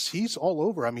 He's all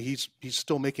over. I mean, he's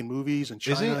still making movies in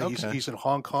China. Is he? Okay. He's in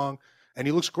Hong Kong, and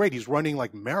he looks great. He's running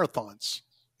like marathons.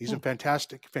 He's in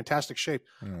fantastic shape.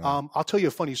 I'll tell you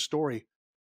a funny story.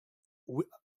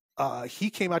 He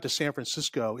came out to San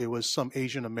Francisco. It was some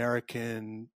Asian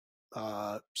American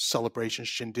celebration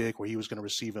shindig where he was going to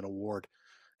receive an award.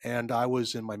 And I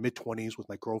was in my mid-20s with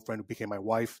my girlfriend who became my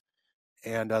wife.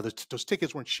 And those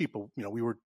tickets weren't cheap, but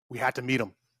we had to meet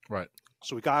him. Right.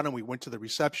 So we got him. We went to the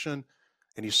reception,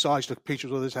 and he took pictures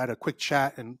with us, had a quick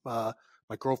chat. And my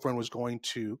girlfriend was going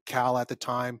to Cal at the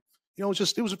time. It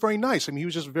was very nice. I mean, he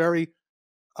was just very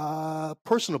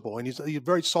personable, and he's a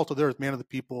very salt of the earth, man of the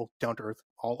people, down to earth,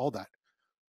 all that.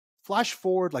 Flash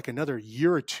forward like another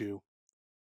year or two,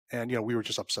 and we were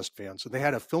just obsessed fans. So they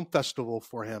had a film festival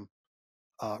for him,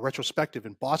 retrospective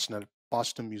in Boston at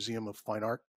Boston Museum of Fine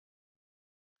Art,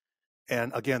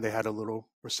 and again they had a little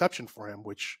reception for him,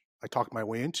 which I talked my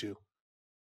way into.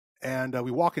 And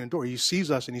we walk in the door. He sees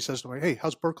us, and he says to me, "Hey,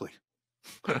 how's Berkeley?"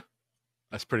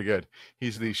 That's pretty good.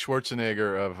 He's the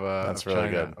Schwarzenegger of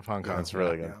China, of Hong Kong. That's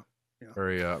really good.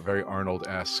 Yeah. Very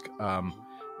Arnold-esque.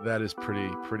 That is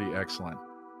pretty excellent.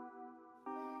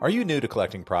 Are you new to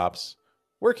collecting props?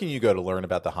 Where can you go to learn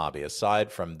about the hobby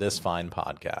aside from this fine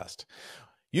podcast?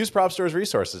 Use Prop Store's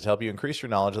resources to help you increase your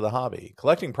knowledge of the hobby.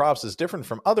 Collecting props is different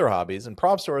from other hobbies, and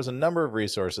Prop Store has a number of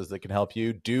resources that can help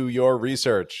you do your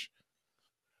research.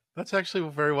 That's actually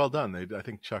very well done. I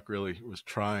think Chuck really was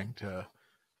trying to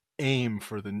aim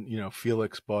for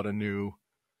Felix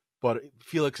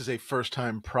Felix is a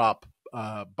first-time prop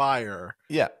buyer.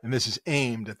 Yeah. And this is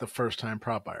aimed at the first-time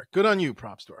prop buyer. Good on you,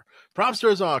 Prop Store. Prop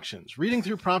Store's auctions. Reading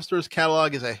through Prop Store's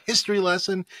catalog is a history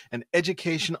lesson and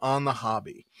education on the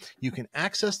hobby. You can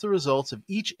access the results of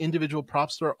each individual Prop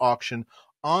Store auction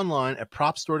online at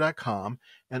propstore.com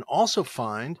and also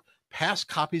find past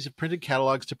copies of printed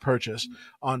catalogs to purchase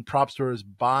on Prop Store's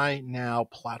Buy Now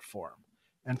platform.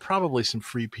 And probably some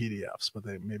free PDFs, but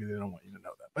maybe they don't want you to know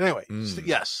that. But anyway,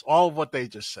 yes, all of what they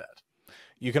just said.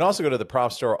 You can also go to the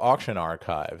Prop Store auction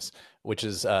archives, which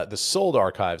is the sold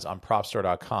archives on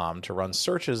propstore.com, to run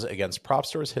searches against Prop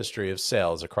Store's history of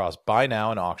sales across buy now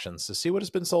and auctions to see what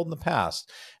has been sold in the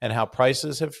past and how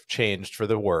prices have changed for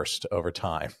the worst over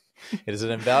time. It is an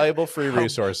invaluable free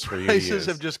resource for you to use. Prices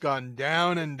have just gone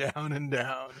down and down and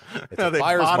down. It's a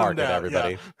buyer's market,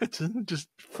 everybody. Yeah. It's just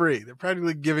free. They're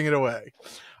practically giving it away.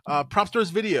 Prop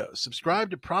Store's videos.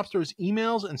 Subscribe to Prop Store's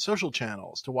emails and social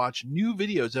channels to watch new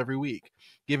videos every week,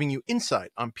 giving you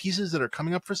insight on pieces that are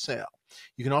coming up for sale.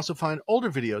 You can also find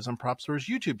older videos on Prop Store's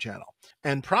YouTube channel.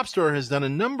 And Prop Store has done a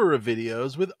number of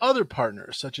videos with other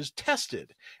partners, such as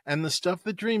Tested and The Stuff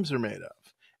That Dreams Are Made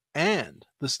Of, and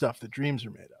The Stuff That Dreams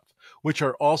Are Made Of, which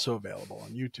are also available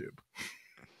on YouTube.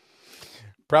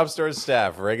 Prop Store's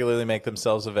staff regularly make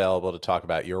themselves available to talk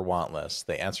about your want list.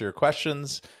 They answer your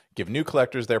questions, give new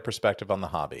collectors their perspective on the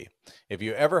hobby. If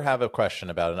you ever have a question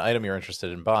about an item you're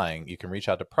interested in buying, you can reach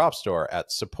out to Prop Store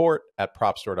at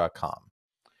support@propstore.com.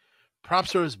 Prop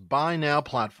Store's Buy Now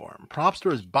platform. Prop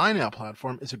Store's Buy Now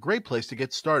platform is a great place to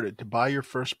get started to buy your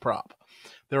first prop.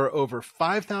 There are over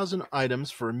 5,000 items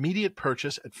for immediate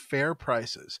purchase at fair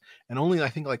prices, and only I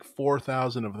think like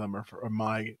 4,000 of them are for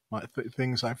my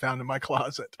things I found in my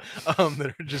closet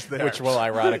that are just there. Which will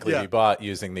ironically be bought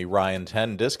using the Ryan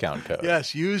 10 discount code.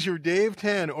 Yes, use your Dave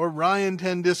 10 or Ryan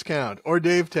 10 discount or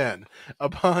Dave 10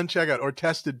 upon checkout, or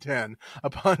Tested 10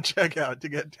 upon checkout to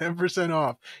get 10%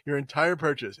 off your entire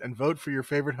purchase, and vote for your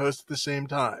favorite host at the same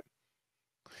time.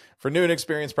 For new and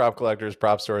experienced prop collectors,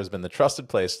 Prop Store has been the trusted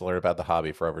place to learn about the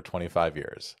hobby for over 25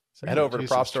 years. So head over to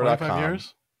propstore.com. 25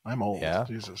 years? I'm old. Yeah.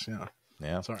 Jesus, yeah.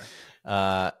 Yeah. Sorry.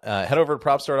 Head over to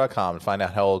propstore.com and find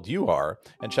out how old you are,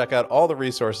 and check out all the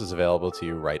resources available to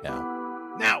you right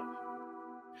now. Now,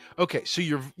 okay, so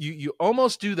you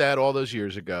almost do that all those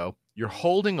years ago. You're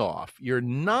holding off. You're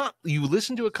not. You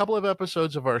listen to a couple of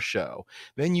episodes of our show,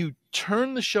 then you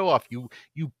turn the show off. You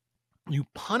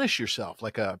punish yourself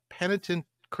like a penitent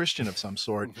Christian of some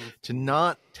sort to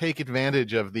not take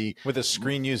advantage of with a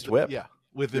screen used whip. Yeah.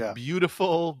 With the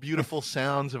beautiful, beautiful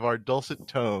sounds of our dulcet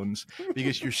tones,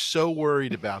 because you're so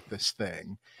worried about this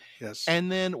thing. Yes. And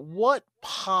then what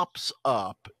pops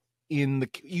up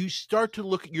you start to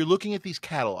look, you're looking at these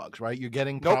catalogs, right? You're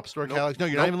getting Prop Store catalogs. No,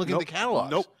 you're not even looking at the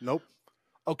catalogs. Nope.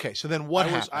 Okay, so then what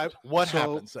happens? What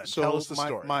happens then? Tell us the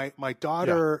story. My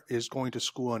daughter is going to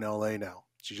school in LA now.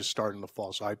 She just started in the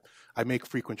fall, so I make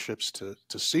frequent trips to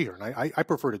see her, and I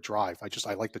prefer to drive.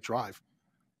 I like to drive,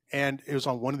 and it was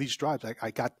on one of these drives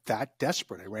I got that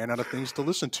desperate. I ran out of things to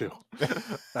listen to.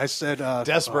 I said,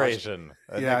 desperation.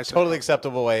 Yeah, totally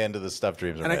acceptable way into the stuff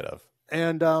dreams are made of.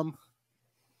 And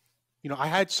I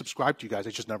had subscribed to you guys. I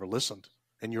just never listened,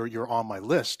 and you're on my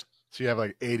list. So you have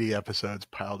like 80 episodes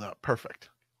piled up. Perfect.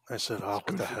 I said, oh,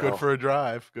 what the hell? Good for a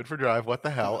drive. Good for drive. What the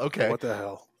hell? Okay. What the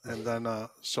hell? And then,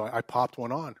 so I popped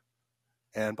one on,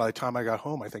 and by the time I got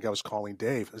home, I think I was calling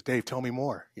Dave. Dave, tell me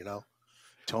more.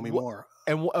 Tell me more.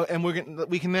 And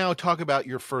we can now talk about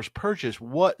your first purchase.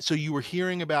 So you were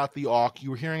hearing about the auction.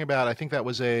 You were hearing about. I think it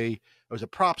was a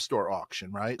Prop Store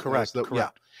auction, right? Correct. Yeah.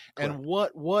 Correct. And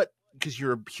what? Because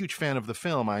you're a huge fan of the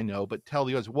film, I know. But tell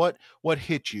the others what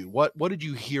hit you. What did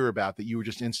you hear about that you were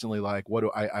just instantly like,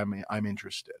 I'm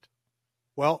interested?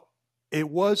 Well, it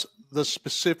was the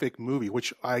specific movie,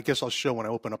 which I guess I'll show when I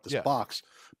open up this box.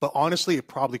 But honestly, it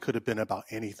probably could have been about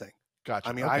anything. Gotcha.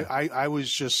 I mean, okay. I was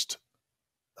just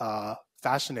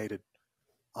fascinated,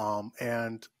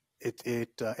 and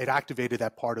it activated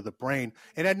that part of the brain.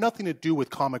 It had nothing to do with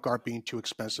comic art being too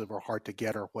expensive or hard to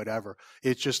get or whatever.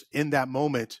 It's just in that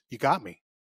moment, you got me.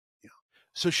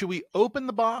 So should we open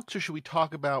the box, or should we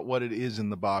talk about what it is in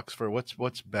the box for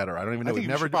what's better? I don't even know. We've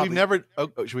never.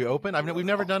 Should we open? We've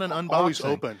never done an unboxing. Always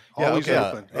open. Always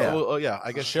open. Yeah. Oh, yeah.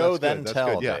 I guess show then good.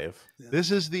 tell, yeah. Dave.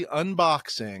 This is the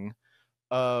unboxing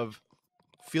of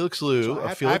Felix Liu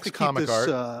of Felix Comic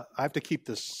Art. I have to keep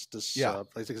this. I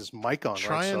think this mic on.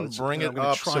 Try and bring it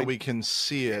up so we can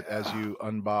see it as you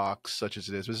unbox, such as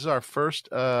it is. This is our first.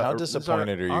 How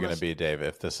disappointed are you going to be, Dave,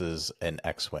 if this is an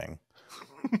X-wing?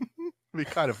 It'd be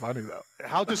kind of funny though.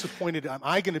 How disappointed am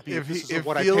I going to be if this is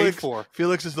what Felix, I paid for?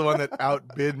 Felix is the one that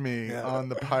outbid me on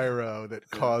the pyro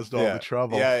that caused all the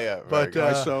trouble. Yeah. But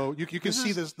so you can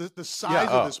see the size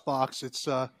of this box. It's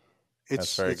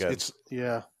that's very good. It's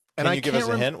yeah. Can you give us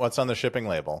a hint? What's on the shipping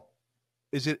label?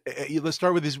 Is it? Let's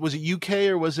start with this. Was it UK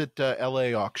or was it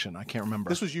LA auction? I can't remember.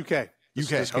 This was UK.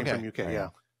 This came from UK. Yeah.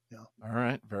 All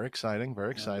right. Very exciting.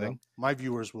 Very exciting. My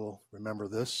viewers will remember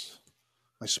this.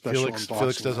 My special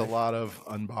Felix does a lot of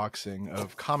unboxing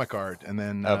of comic art, and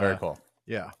then very cool.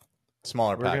 Yeah,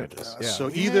 smaller packages. So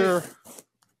either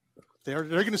they're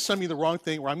going to send me the wrong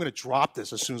thing, or I'm going to drop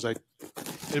this as soon as I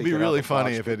It'd be really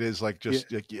funny if it is like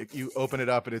just like you open it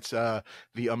up and it's the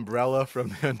umbrella from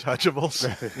the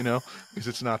Untouchables, you know, because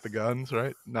it's not the guns,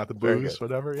 right? Not the booze,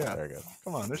 whatever. Yeah, very good.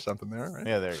 Come on, there's something there, right?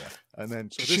 Yeah, there you go. And then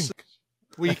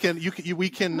we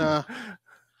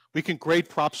can grade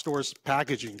prop stores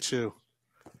packaging too.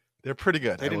 They're pretty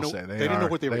good. They didn't know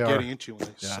what they were getting into when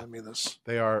they sent me this.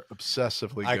 They are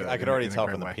obsessively good. I could already tell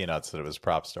from the peanuts that it was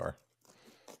prop store.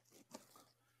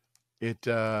 It's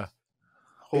crap.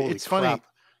 funny.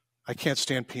 I can't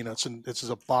stand peanuts, and this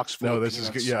is a box full. This is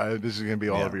going to be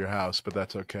all over your house, but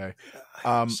that's okay.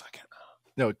 Second.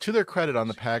 No, to their credit on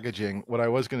the packaging, what I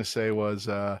was going to say was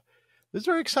this is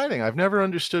very exciting. I've never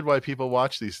understood why people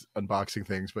watch these unboxing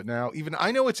things, but now even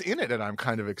I know it's in it, and I'm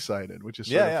kind of excited, which is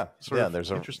sort of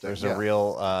interesting. There's a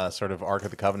real sort of Ark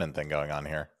of the Covenant thing going on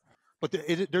here. But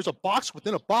there's a box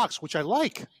within a box, which I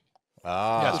like.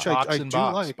 Yes, box and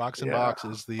box. Box and box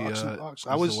is the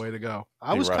way to go.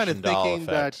 I was kind of thinking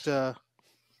that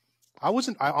I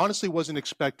honestly wasn't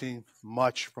expecting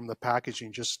much from the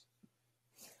packaging. Just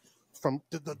from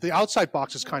the outside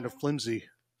box is kind of flimsy.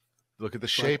 Look at the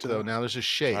shape, though. Now there's a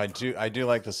shape. I do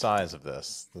like the size of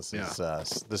this. This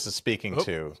is speaking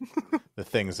to the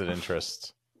things that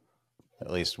interest at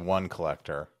least one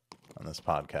collector on this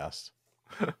podcast.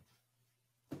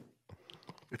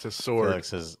 It's a sword. Felix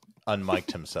has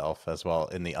unmiked himself as well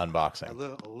in the unboxing.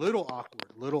 A little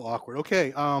awkward.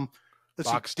 Okay.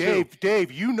 Box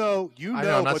Dave, you know.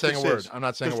 I'm not saying a word. I'm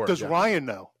not saying a word. Does Ryan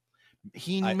know?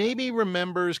 He maybe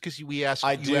remembers because we asked.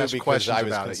 I do because I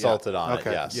was consulted on it.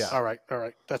 Yes. Yeah. All right.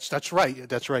 That's right.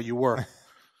 That's right. You were,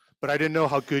 but I didn't know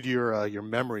how good your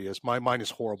memory is. Mine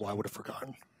is horrible. I would have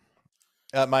forgotten.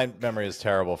 My memory is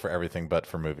terrible for everything but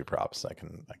for movie props. I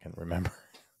can remember.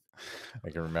 I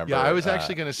can remember. Yeah, I was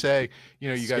actually going to say, you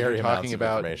guys were talking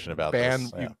about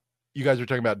band. You guys were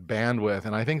talking about bandwidth,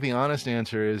 and I think the honest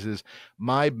answer is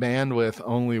my bandwidth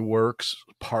only works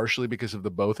partially because of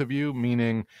the both of you.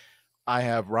 Meaning, I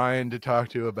have Ryan to talk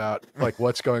to about like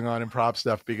what's going on in prop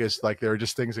stuff because like there are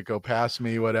just things that go past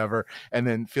me, whatever. And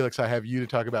then Felix, I have you to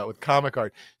talk about with comic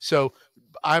art. So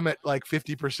I'm at like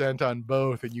 50% on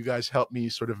both, and you guys help me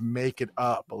sort of make it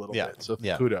up a little bit. So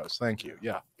kudos, thank you.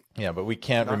 Yeah. Yeah, but we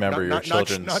can't remember your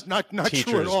children's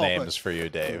teachers' names for you,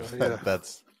 Dave.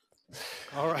 That's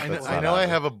all right. I know I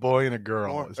have a boy and a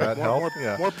girl. Does that help?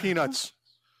 More peanuts.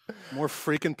 More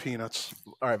freaking peanuts.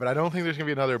 All right, but I don't think there's going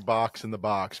to be another box in the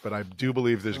box, but I do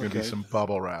believe there's going to be some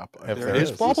bubble wrap. There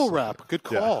is bubble wrap. Good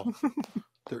call. Yeah.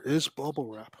 There is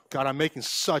bubble wrap. God, I'm making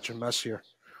such a mess here.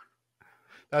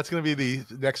 That's going to be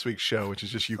the next week's show, which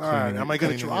is just you cleaning. Am I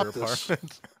going to drop this?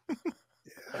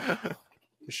 Yeah.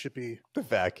 It should be the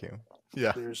vacuum.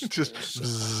 Yeah, just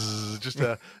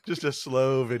a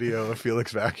slow video of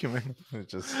Felix vacuuming.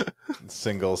 Just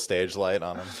single stage light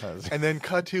on him, and then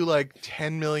cut to like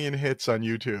 10 million hits on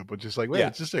YouTube, which is like, wait,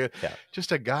 it's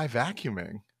just a guy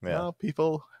vacuuming. Yeah, well,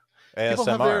 people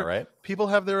ASMR, right? People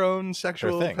have their own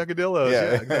sexual peccadillos.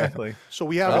 Yeah, exactly. So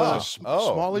we have a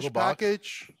smallish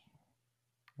package.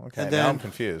 Okay, and then, now I'm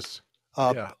confused.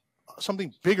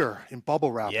 Something bigger in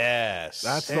bubble wrap. Yes,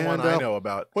 that's the one I know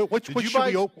about.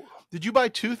 Did you buy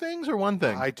two things or one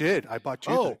thing? I did. I bought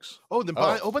two things. Then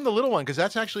open the little one because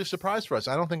that's actually a surprise for us.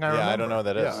 I don't think I remember. I don't know what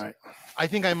that is. Right. I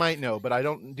think I might know, but I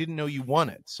didn't know you won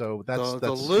it. So that's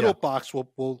the little box.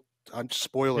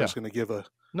 Spoiler is going to give a.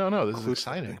 No, this is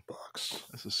exciting. Box.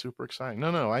 This is super exciting.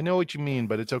 No, I know what you mean,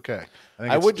 but it's okay.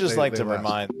 I would just like to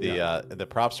remind the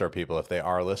prop store people, if they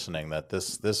are listening, that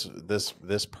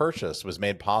this purchase was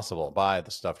made possible by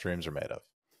the stuff dreams are made of.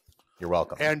 You're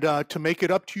welcome. And to make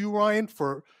it up to you, Ryan,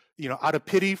 for out of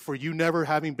pity for you never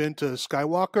having been to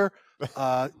Skywalker,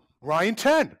 Ryan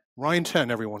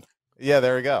 10, everyone. Yeah,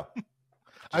 there we go.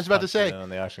 I was about to say on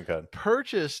the auction code,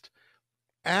 purchased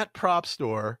at Prop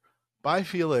Store by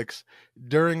Felix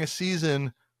during a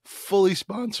season fully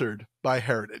sponsored by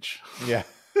Heritage. Yeah.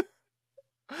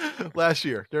 Last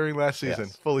season,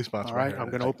 fully sponsored. All right, I'm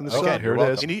going to open this up. Here it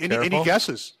is. Any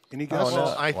guesses? Any guesses?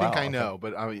 No, I think I know,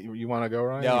 but you want to go,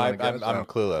 Ryan? No, I'm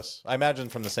clueless. I imagine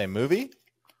from the same movie.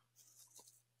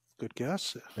 Good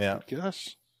guess. Yeah. Good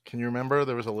guess. Can you remember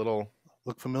there was a little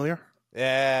look familiar?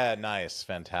 Yeah, nice,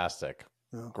 fantastic,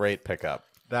 great pickup.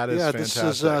 That is fantastic.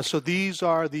 This is so. These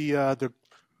are the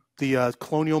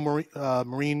Colonial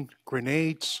Marine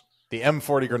grenades. The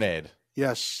M40 grenade.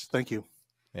 Yes, thank you.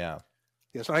 Yeah.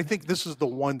 Yes, and I think this is the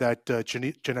one that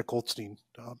Jenna Goldstein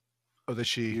Oh, the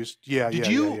she. Yeah.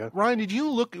 Ryan, did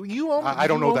you look? I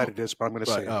don't know that it is, but I'm going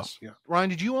to say yes. Yeah. Ryan,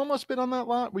 did you almost bid on that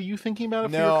lot? Were you thinking about it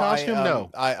for No, your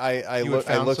costume? I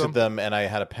looked at them and I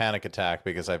had a panic attack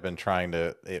because I've been trying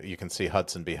to. You can see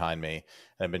Hudson behind me,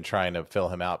 and I've been trying to fill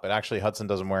him out, but actually Hudson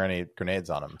doesn't wear any grenades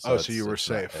on him. So so you were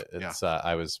safe.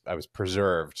 I was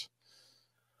preserved.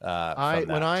 When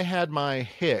I had my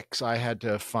Hicks, I had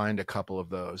to find a couple of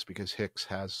those because Hicks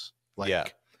has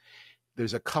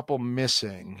there's a couple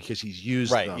missing because he's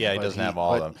used them. Yeah, he doesn't have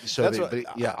all of them. So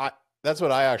that's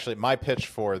what I actually, my pitch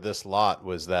for this lot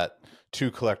was that 2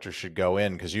 collectors should go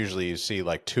in, because usually you see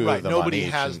like 2 of them. Nobody on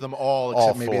each has them all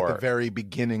except maybe 4. at the very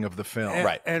beginning of the film.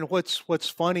 And what's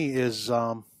funny is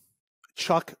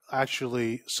Chuck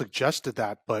actually suggested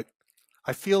that, but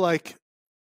I feel like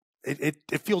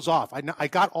it feels off. I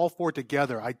got all 4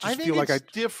 together. I feel like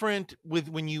it's different with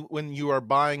when you are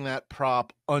buying that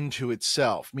prop unto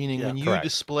itself, meaning when you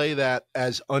display that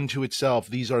as unto itself,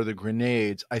 these are the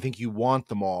grenades. I think you want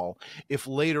them all. If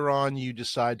later on you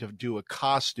decide to do a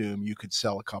costume, you could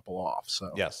sell a couple off.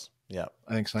 So yes, yeah,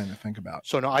 I think something to think about.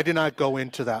 So no, I did not go in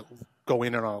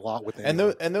on a lot with it.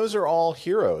 And those are all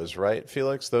heroes, right,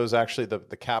 Felix? Those actually the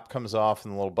cap comes off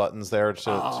and the little buttons there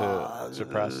to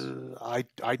press.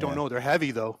 I don't know. They're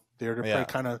heavy though. They're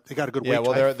kind of, they got a good weight. Yeah,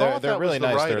 well they're really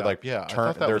nice. They're like they're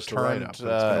turned.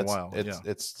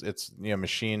 It's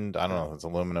machined. I don't know if it's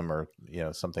aluminum or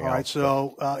something else. All right,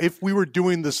 so if we were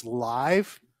doing this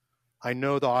live, I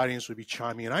know the audience would be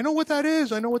chiming in. I know what that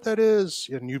is.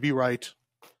 And you'd be right.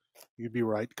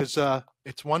 Because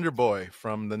it's Wonder Boy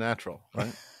from The Natural,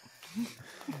 right?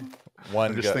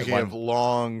 I'm just thinking of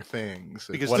long things.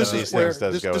 Because this is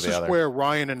where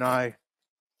Ryan and I,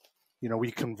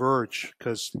 we converge.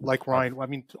 Because like Ryan, I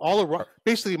mean,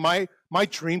 basically my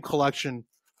dream collection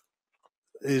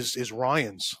is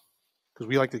Ryan's, because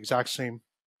we like the exact same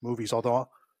movies. Although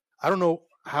I don't know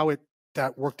how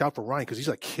that worked out for Ryan, because he's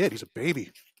a kid, he's a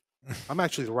baby. I'm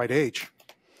actually the right age.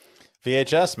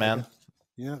 VHS, man.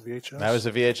 Yeah, VHS. I was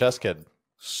a VHS kid.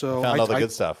 So I found all the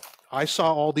good stuff. I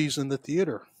saw all these in the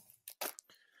theater,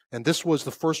 and this was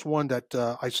the first one that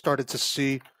I started to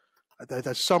see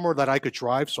that summer that I could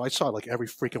drive. So I saw it like every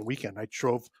freaking weekend. I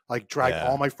drove, dragged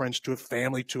all my friends to it,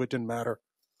 family to it, didn't matter.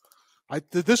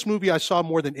 This movie I saw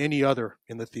more than any other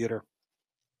in the theater.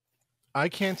 I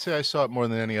can't say I saw it more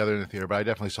than any other in the theater, but I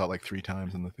definitely saw it like 3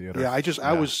 times in the theater. Yeah,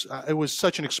 it was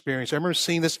such an experience. I remember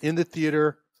seeing this in the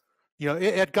theater.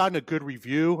 It had gotten a good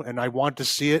review, and I wanted to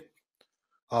see it,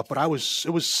 but it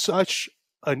was such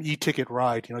an e-ticket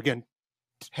ride. Again,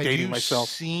 dating myself.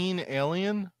 Had you seen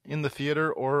Alien in the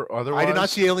theater or otherwise? I did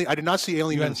not see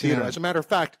Alien in the theater. As a matter of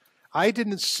fact, I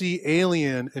didn't see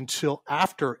Alien until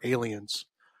after Aliens,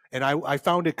 and I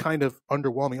found it kind of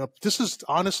underwhelming. This is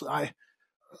honestly,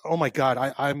 oh my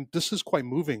God, this is quite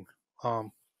moving.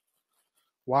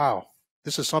 Wow,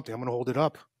 this is something. I'm going to hold it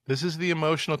up. This is the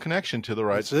emotional connection to the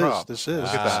right prop. This is.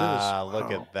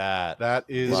 Look at that. That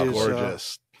is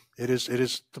gorgeous. It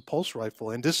is the pulse rifle,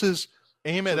 and this is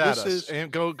aim it at us.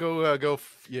 And go.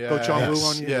 Yeah. Go John Woo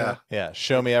on you. Yeah.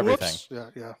 Show me everything.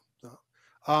 Whoops. Yeah.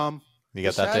 You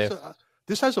got that, Dave?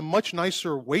 This has a much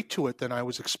nicer weight to it than I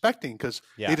was expecting, because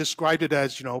they described it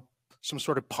as some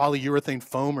sort of polyurethane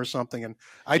foam or something, and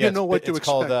I didn't know what to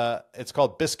expect. It's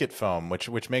called biscuit foam,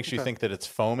 which makes you think that it's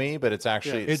foamy, but it's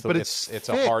actually it's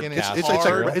a hard cast.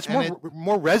 It's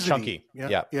more resiny. Chunky.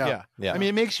 Yeah. I mean,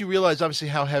 it makes you realize obviously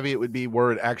how heavy it would be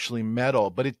were it actually metal,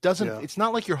 but it doesn't. Yeah. It's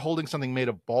not like you're holding something made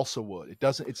of balsa wood. It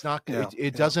doesn't. It's not. Yeah.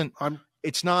 It doesn't.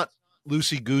 It's not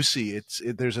loosey goosey.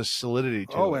 There's a solidity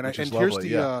to it. Oh, and here's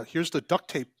the duct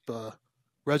tape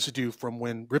residue from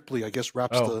when Ripley, I guess,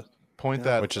 wraps the. Point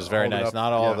that, which is very nice.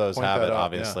 Not all of those have it,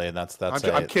 obviously, and that's.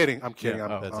 I'm kidding. I'm kidding.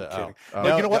 No,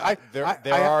 you know what?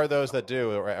 There are those that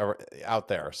do out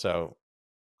there. So,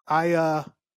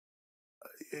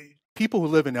 people who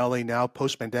live in LA now,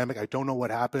 post pandemic, I don't know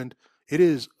what happened. It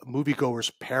is a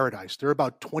moviegoer's paradise. There are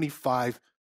about 25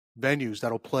 venues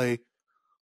that'll play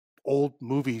old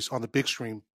movies on the big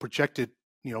screen, projected,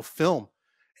 film,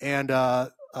 and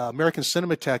American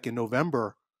Cinematheque in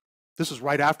November. This is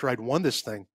right after I'd won this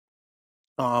thing.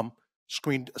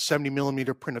 Screened a 70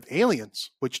 millimeter print of Aliens,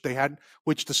 which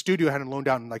the studio hadn't loaned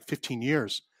out in like 15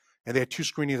 years. And they had 2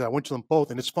 screenings. I went to them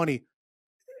both. And it's funny,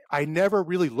 I never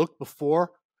really looked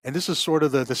before. And this is sort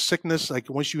of the sickness, like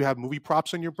once you have movie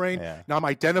props in your brain. Yeah. Now I'm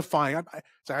identifying.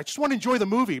 I just want to enjoy the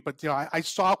movie, but I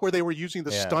saw where they were using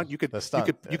the stunt. You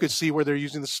could see where they're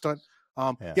using the stunt.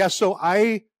 So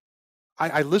I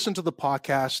listened to the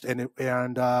podcast,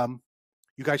 and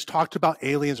you guys talked about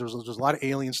Aliens. There's a lot of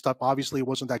Alien stuff. Obviously, it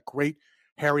wasn't that great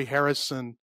Harry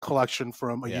Harrison collection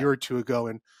from a year or two ago.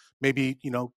 maybe,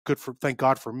 thank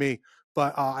God for me.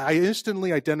 But I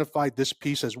instantly identified this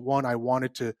piece as one I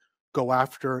wanted to go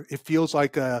after. It feels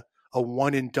like a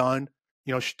one and done.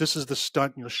 This is the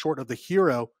stunt, short of the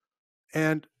hero.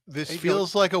 And this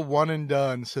feels like a one and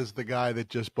done, says the guy that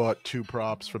just bought 2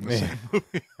 props from the same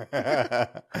movie.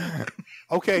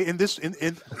 Okay, in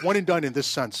one and done in this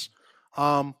sense.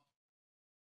 In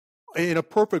a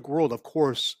perfect world, of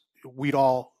course, we'd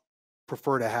all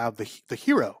prefer to have the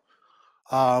hero.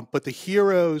 But the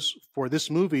heroes for this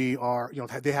movie are,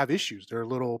 they have issues. They're a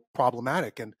little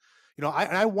problematic. And,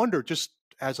 I wonder, just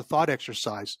as a thought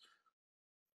exercise,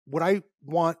 would I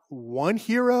want one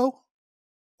hero,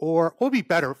 or what would be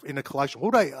better in a collection?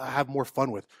 What would I have more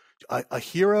fun with? A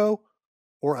hero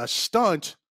or a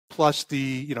stunt plus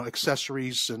the,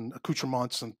 accessories and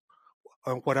accoutrements and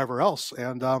whatever else.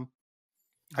 And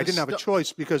I didn't have a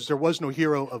choice because there was no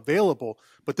hero available,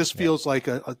 but this feels like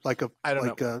a I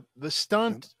don't know. The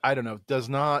stunt, I don't know, does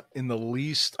not in the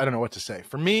least, I don't know what to say.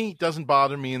 For me, doesn't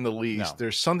bother me in the least. No.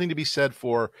 There's something to be said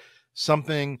for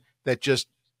something that just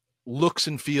looks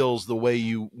and feels the way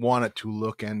you want it to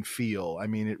look and feel. I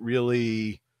mean, it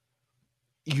really,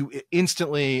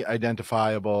 instantly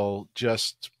identifiable,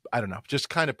 just, I don't know, just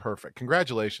kind of perfect.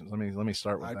 Congratulations. Let me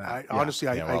start with that. Honestly,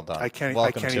 well I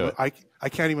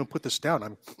can't even put this down.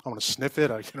 I'm going to sniff it.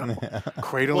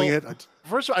 Cradling it.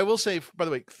 First of all, I will say, by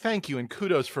the way, thank you and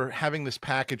kudos for having this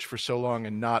package for so long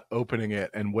and not opening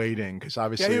it and waiting, because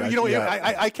obviously,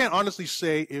 I can't honestly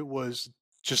say it was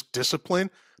just discipline,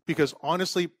 because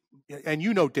honestly, and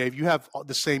Dave, you have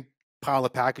the same pile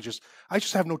of packages. I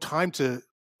just have no time to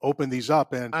open these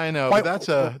up, and I know, but that's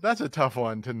a tough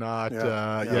one to not.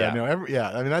 I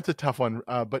mean, that's a tough one.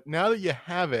 But now that you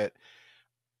have it,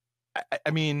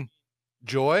 I mean,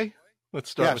 joy.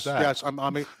 Let's start with that. Yes,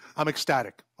 I'm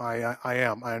ecstatic. I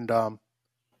am, and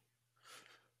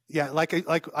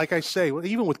like I say,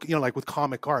 even with like with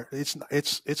comic art,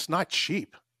 it's not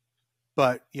cheap,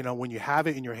 but when you have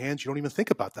it in your hands, you don't even think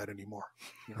about that anymore.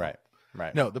 Right.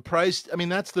 Right. No, the price, I mean,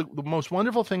 that's the most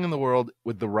wonderful thing in the world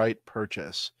with the right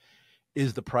purchase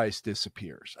is the price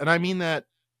disappears. And I mean that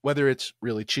whether it's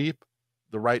really cheap,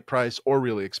 the right price, or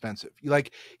really expensive.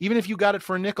 Like, even if you got it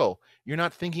for a nickel, you're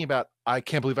not thinking about, I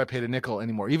can't believe I paid a nickel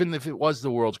anymore. Even if it was the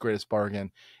world's greatest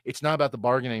bargain, it's not about the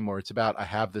bargain anymore. It's about, I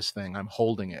have this thing, I'm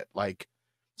holding it. Like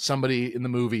somebody in the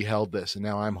movie held this and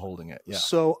now I'm holding it. Yeah.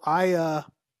 So I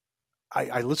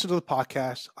listened to the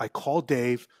podcast, I called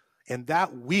Dave, and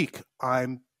that week,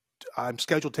 I'm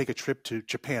scheduled to take a trip to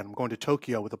Japan. I'm going to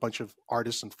Tokyo with a bunch of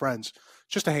artists and friends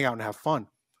just to hang out and have fun.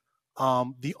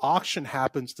 The auction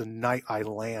happens the night I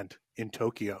land in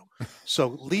Tokyo. So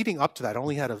leading up to that, I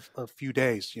only had a few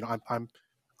days.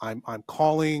 I'm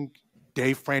calling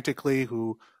Dave frantically,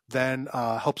 who then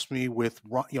helps me with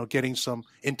getting some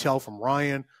intel from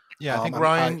Ryan. Yeah, I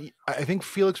think I think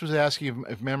Felix was asking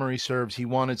if memory serves, he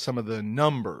wanted some of the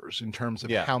numbers in terms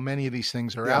of how many of these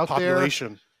things are out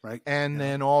population, there. Right. And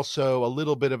then also a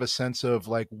little bit of a sense of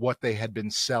like what they had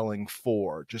been selling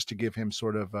for, just to give him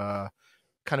sort of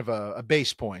kind of a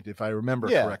base point, if I remember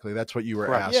correctly. That's what you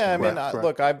were asking. Yeah, I mean,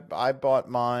 look, I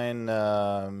bought mine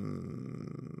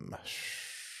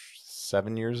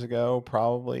 7 years ago,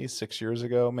 probably 6 years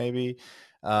ago, maybe.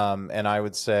 And I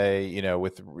would say,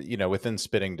 within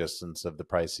spitting distance of the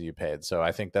price that you paid. So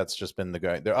I think that's just been the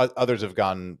going. Others have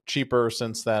gone cheaper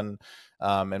since then.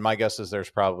 And my guess is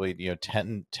there's probably,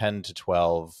 10 to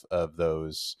 12 of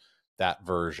that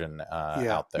version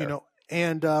out there.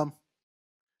 And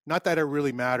not that it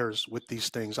really matters with these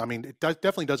things. I mean, it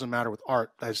definitely doesn't matter with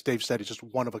art. As Dave said, it's just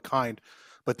one of a kind.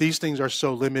 But these things are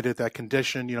so limited that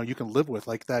condition, you can live with,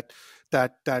 like that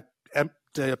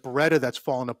the Beretta that's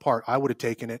fallen apart. I would have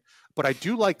taken it, but I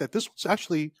do like that this one's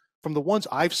actually, from the ones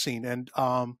I've seen, and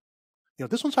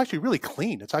this one's actually really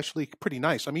clean. It's actually pretty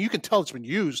nice. I mean, you can tell it's been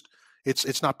used.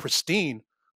 It's not pristine,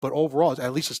 but overall,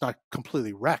 at least it's not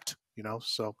completely wrecked.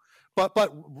 So.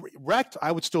 But wrecked,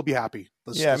 I would still be happy.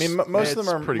 I mean, most of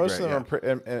them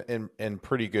are in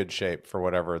pretty good shape for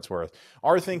whatever it's worth.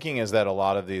 Our thinking is that a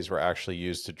lot of these were actually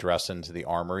used to dress into the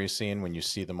armory scene when you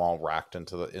see them all racked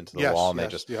into the wall, and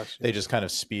they just kind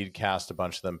of speed cast a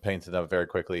bunch of them, painted them very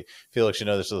quickly. Felix,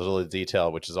 there's a little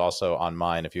detail which is also on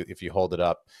mine. If you hold it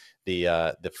up,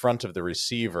 the front of the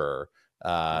receiver,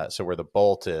 so where the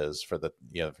bolt is for the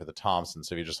Thompson.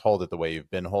 So if you just hold it the way you've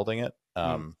been holding it.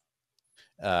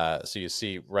 So you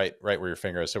see right where your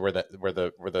finger is. So where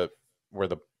the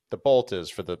bolt is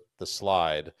for the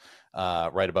slide,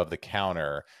 right above the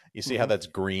counter. You see how that's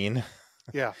green.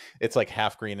 Yeah. It's like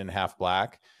half green and half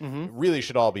black. Mm-hmm. It really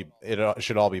should all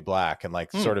be black, and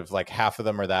like sort of like half of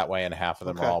them are that way and half of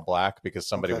them are all black because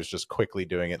somebody was just quickly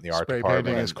doing it in the art department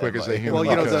painting as quick as they well,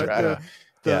 humanly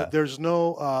could. There's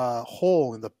no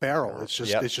hole in the barrel. It's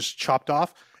just chopped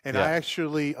off. And I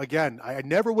actually, again, I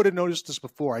never would have noticed this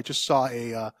before. I just saw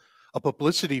a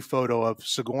publicity photo of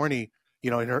Sigourney,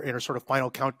 in her sort of final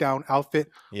countdown outfit,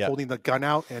 holding the gun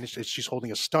out, and she's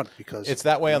holding a stunt because it's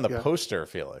that way on the poster,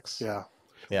 Felix. Yeah.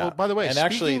 Yeah. Well, by the way, and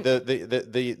actually,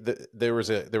 there was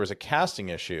a casting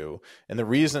issue, and the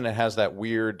reason it has that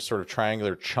weird sort of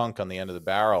triangular chunk on the end of the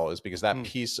barrel is because that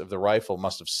piece of the rifle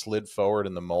must have slid forward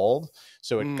in the mold,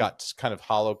 so it got kind of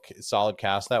hollow, solid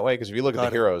cast that way. Because if you look at the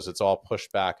heroes, it's all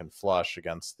pushed back and flush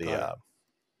against the,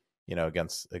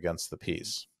 against the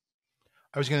piece.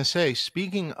 I was going to say,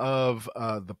 speaking of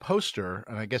the poster,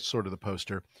 and I guess sort of the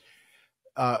poster,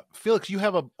 Felix, you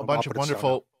have a bunch of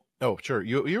wonderful. Oh, sure.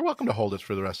 You're welcome to hold it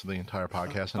for the rest of the entire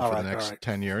podcast and for the next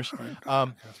 10 years.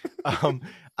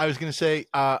 I was going to say,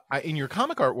 in your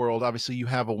comic art world, obviously you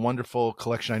have a wonderful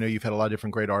collection. I know you've had a lot of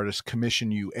different great artists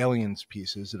commission you aliens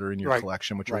pieces that are in your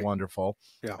collection, which are wonderful.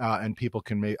 Yeah. And people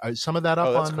can make some of that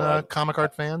up on Comic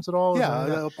Art Fans at all?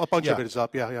 Yeah, a bunch of it is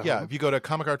up. Yeah. Yeah, if you go to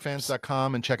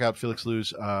comicartfans.com and check out Felix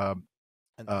Liu's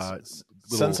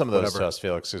send some of those to us,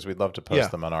 Felix, because we'd love to post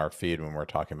them on our feed when we're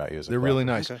talking about using. They're really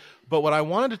nice. Okay. But what I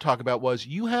wanted to talk about was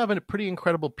you have a pretty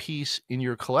incredible piece in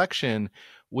your collection,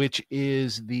 which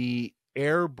is the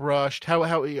airbrushed. How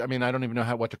I mean, I don't even know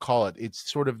what to call it.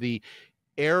 It's sort of the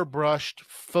airbrushed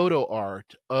photo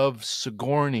art of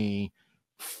Sigourney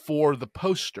for the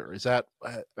poster. Is that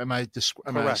am I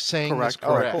saying this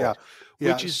correct? Yeah.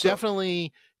 Which is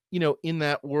definitely, in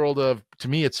that world of, to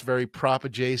me, it's very prop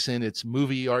adjacent. It's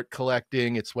movie art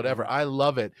collecting. It's whatever. I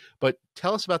love it. But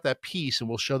tell us about that piece, and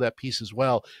we'll show that piece as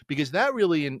well, because that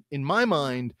really, in my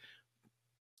mind,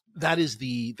 that is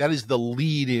the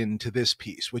lead into this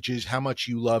piece, which is how much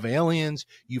you love aliens.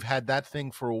 You've had that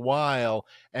thing for a while.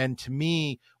 And to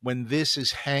me, when this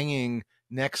is hanging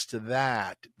next to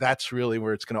that, that's really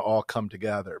where it's going to all come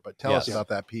together. But tell us about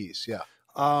that piece. Yeah.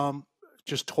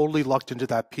 Just totally lucked into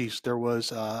that piece. There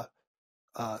was a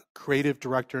creative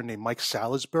director named Mike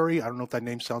Salisbury. I don't know if that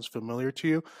name sounds familiar to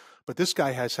you, but this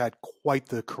guy has had quite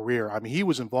the career. I mean, he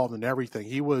was involved in everything.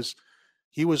 He was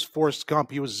Forrest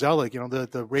Gump. He was Zelig,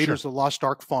 the Raiders of the Lost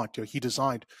Ark font he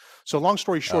designed. So long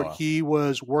story short, he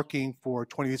was working for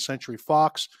 20th Century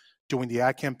Fox doing the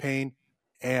ad campaign,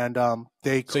 and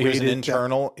they created. So he was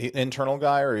an internal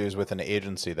guy, or he was with an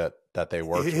agency that they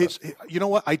worked with? You know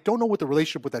what? I don't know what the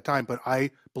relationship with that time, but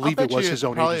I believe it was his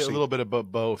own probably agency. A little bit of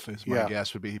both is my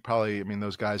guess would be. He probably, I mean,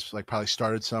 those guys probably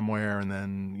started somewhere and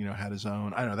then, had his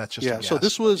own. I don't know. That's just a guess. So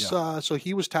this was, so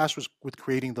he was tasked with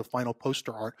creating the final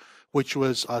poster art, which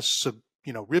was,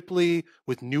 Ripley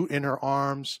with Newt in her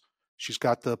arms. She's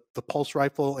got the pulse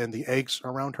rifle and the eggs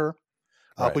around her,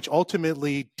 which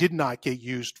ultimately did not get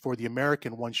used for the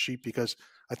American one sheet because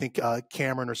I think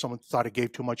Cameron or someone thought it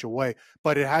gave too much away.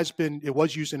 But it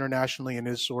was used internationally and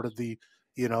is sort of the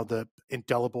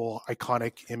indelible,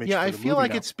 iconic image. Yeah, for the I feel movie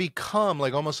like now. it's become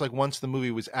almost like once the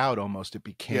movie was out, almost it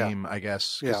became, I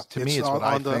guess. Yeah, to me, it's what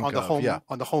I think on the of. home Yeah.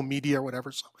 on the home media or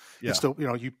whatever. So it's still,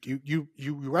 you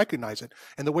recognize it.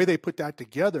 And the way they put that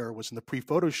together was in the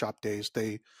pre-Photoshop days.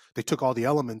 They took all the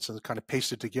elements and kind of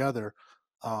pasted together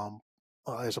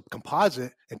as a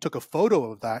composite and took a photo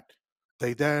of that.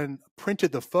 They then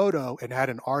printed the photo and had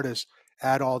an artist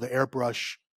add all the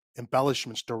airbrush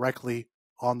embellishments directly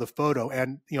on the photo.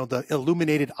 And, the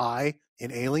illuminated eye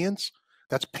in Aliens,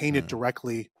 that's painted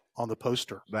directly on the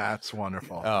poster. That's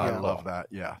wonderful. I love that.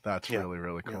 Yeah, that's really,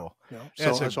 really cool.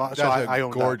 Yeah. So I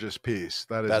own gorgeous piece.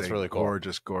 That's really cool.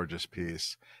 Gorgeous, gorgeous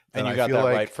piece. And you got that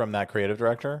right from that creative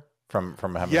director? From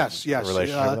having a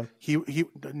relationship with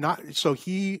him?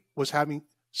 He was having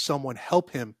someone help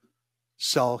him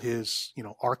sell his,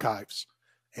 archives.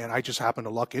 And I just happened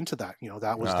to luck into that.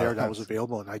 That was there, that was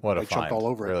available, and I jumped all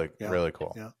over it. Really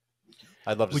cool. Yeah.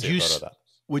 I'd love to see a photo of that.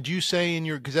 Would you say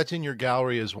because that's in your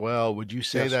gallery as well, would you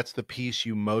say that's the piece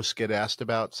you most get asked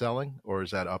about selling, or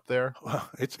is that up there? Well,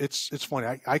 it's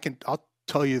funny. I'll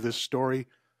tell you this story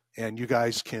and you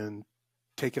guys can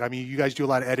take it. I mean, you guys do a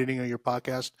lot of editing on your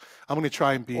podcast. I'm going to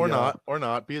try and be or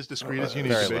not be as discreet as you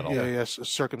need to be. Yes,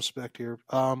 circumspect here.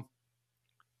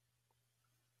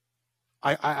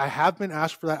 I have been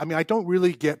asked for that. I mean, I don't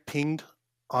really get pinged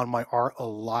on my art a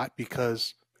lot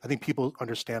because I think people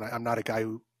understand I'm not a guy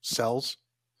who sells.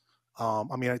 I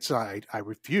mean, it's not I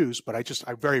refuse, but I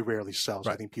very rarely sell. So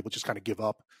I think people just kind of give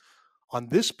up. On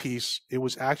this piece, it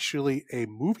was actually a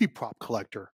movie prop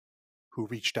collector who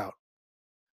reached out.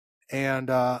 And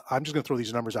I'm just going to throw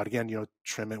these numbers out again.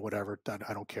 Trim it, whatever.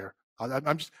 I don't care.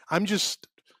 I'm just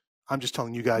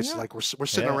telling you guys, like we're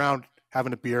sitting around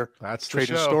having a beer. That's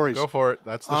trading the show. stories. Go for it.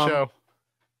 That's the show.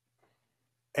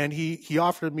 And he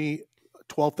offered me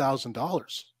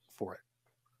 $12,000 for it,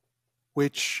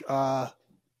 which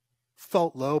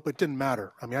felt low, but didn't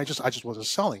matter. I mean, I just wasn't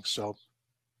selling, so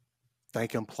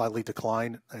thank him, politely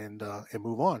decline, and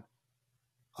move on.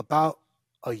 About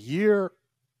a year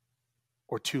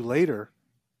or two later,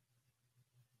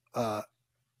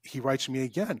 he writes me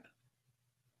again.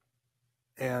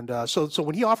 And so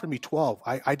when he offered me 12,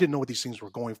 I didn't know what these things were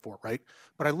going for, right?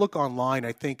 But I look online,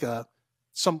 I think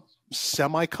some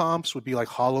semi-comps would be like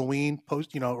Halloween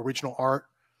original art,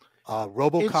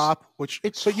 RoboCop,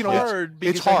 it's hard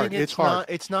because it's hard. It's hard.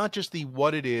 It's not just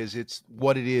what it is; it's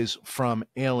what it is from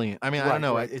Alien. I mean, I don't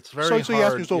know. Right. It's very hard. So he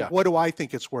asked me, what do I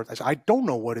think it's worth? I said, I don't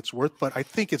know what it's worth, but I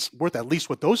think it's worth at least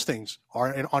what those things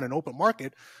are on an open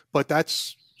market. But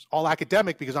that's all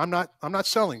academic because I'm not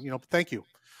selling. Thank you.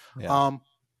 Yeah.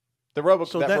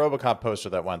 RoboCop poster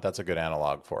that went, that's a good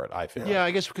analog for it, I feel. Yeah,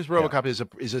 I guess because RoboCop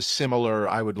is a similar,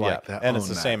 I would like that. And it's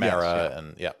the same era,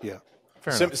 and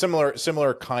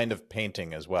similar kind of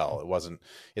painting as well.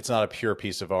 It's not a pure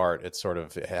piece of art. It's sort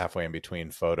of halfway in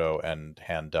between photo and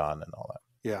hand done and all that.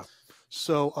 Yeah.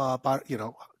 So about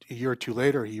a year or two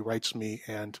later, he writes me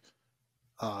and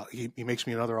he makes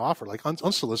me another offer, like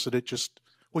unsolicited,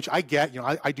 which I get.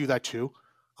 I do that too.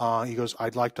 He goes,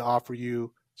 I'd like to offer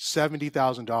you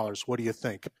 $70,000. What do you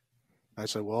think? I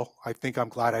said, well, I think I'm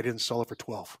glad I didn't sell it for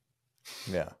 12.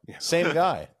 Yeah. Same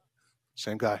guy.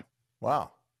 Same guy.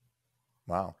 Wow.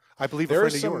 I believe a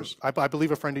friend of yours. I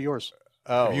believe a friend of yours.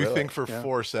 Oh, if you think for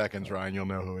 4 seconds, Ryan, you'll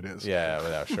know who it is.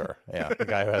 Yeah, sure. Yeah, the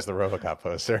guy who has the RoboCop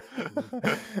poster.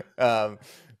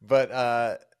 But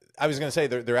I was going to say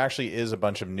there actually is a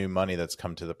bunch of new money that's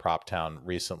come to the prop town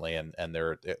recently, and there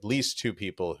are at least 2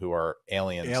 people who are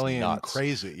alien nuts,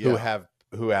 crazy,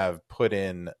 who have put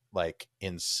in like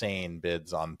insane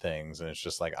bids on things, and it's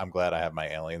just like, I'm glad I have my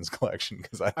aliens collection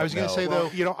because I was going to say though,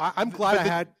 I'm glad I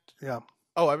had. Yeah.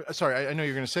 Oh, I'm sorry. I know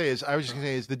you're going to say I was just going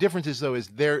to say the difference is though is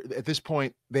they're at this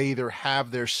point they either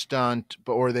have their stunt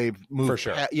or they've moved. For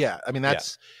sure. I mean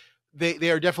that's they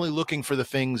are definitely looking for the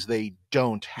things they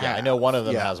don't have. Yeah, I know one of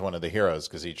them has one of the heroes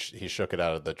because he shook it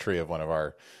out of the tree of one of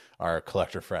our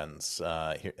collector friends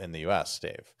here in the U.S.,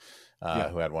 Dave.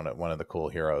 Who had one of the cool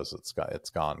heroes. It's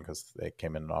gone because they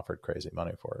came in and offered crazy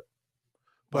money for it.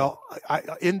 Well,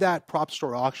 in that prop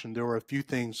store auction, there were a few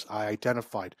things I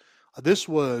identified. This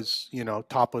was,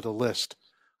 top of the list,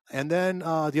 and then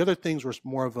the other things were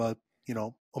more of a,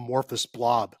 amorphous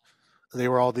blob. They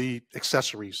were all the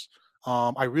accessories.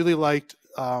 I really liked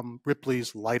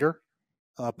Ripley's lighter,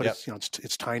 but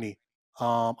it's tiny.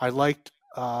 I liked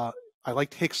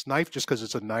Hicks' knife just because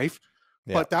it's a knife.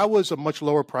 Yeah. But that was a much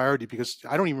lower priority because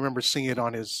I don't even remember seeing it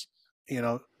on his,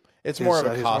 It's more of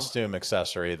a costume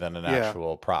accessory than an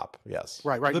actual prop. Yes.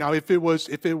 Right. Now, if it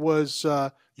was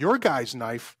your guy's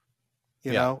knife,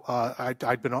 I would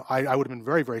have been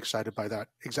very, very excited by that.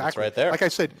 Exactly. It's right there. Like I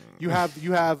said, you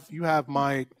have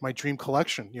my dream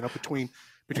collection. Between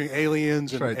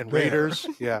aliens and raiders.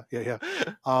 Yeah.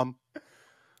 That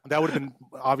would have been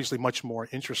obviously much more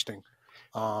interesting.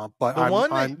 But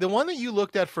the one that you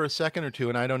looked at for a second or two,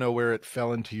 and I don't know where it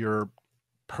fell into your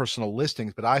personal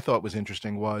listings, but I thought was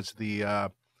interesting was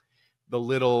the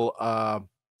little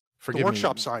the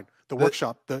workshop sign.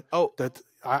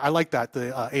 I like that,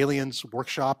 the aliens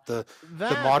workshop, the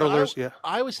modelers.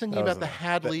 I was thinking about the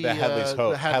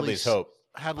Hadley's Hope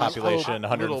population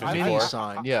 154 mini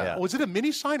sign. Yeah. Was it a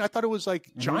mini sign? I thought it was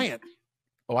like giant.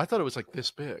 Oh, I thought it was like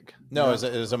this big. No, it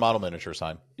was a model miniature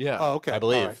sign. Yeah. Oh, okay. I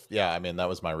believe. Right. Yeah, I mean that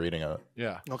was my reading of it.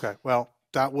 Yeah. Okay. Well,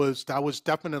 that was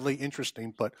definitely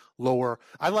interesting, but lower.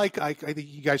 I think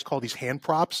you guys call these hand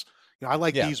props. I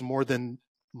like these more than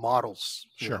models.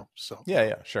 Sure. So.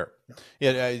 Yeah. Sure.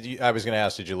 Yeah. I was going to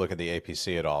ask, did you look at the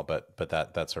APC at all? But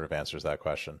that sort of answers that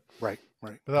question. Right.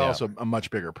 But that also a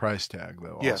much bigger price tag,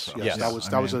 though. Yes. Also. Yes.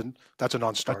 That's a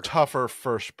non-starter. A tougher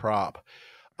first prop.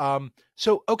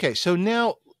 So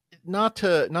now, not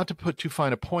to put too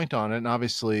fine a point on it, and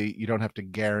obviously you don't have to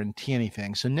guarantee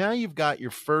anything. So now you've got your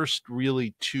first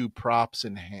really 2 props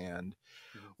in hand.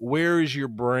 Where is your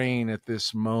brain at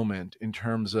this moment in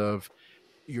terms of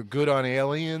you're good on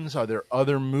aliens? Are there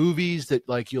other movies that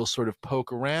like you'll sort of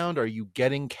poke around? Are you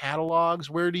getting catalogs?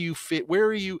 Where do you fit?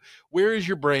 Where is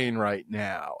your brain right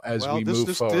now as we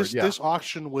move forward? This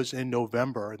auction was in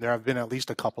November, and there have been at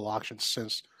least a couple auctions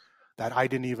since that I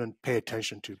didn't even pay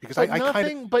attention to because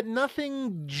but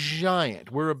nothing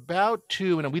giant. We're about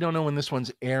to, and we don't know when this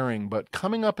one's airing, but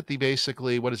coming up at the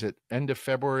basically, what is it, end of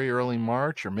February, early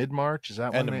March, or mid-March? Is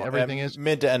that when everything is?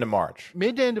 Mid to end of March.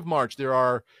 Mid to end of March, there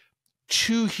are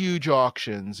 2 huge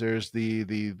auctions. There's the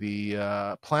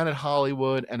Planet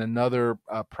Hollywood and another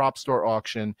prop store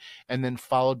auction, and then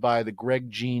followed by the Greg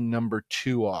Jean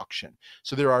 #2 auction.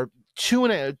 So there are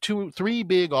 3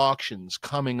 big auctions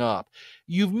coming up.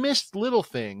 You've missed little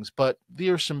things, but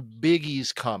there are some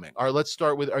biggies coming. All right, let's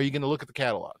start with, are you going to look at the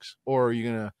catalogs, or are you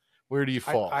going to, where do you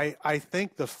fall? I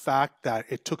think the fact that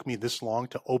it took me this long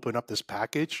to open up this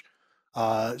package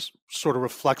sort of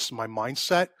reflects my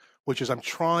mindset, which is I'm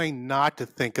trying not to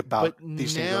think about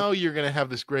these things. Now you're going to have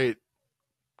this great,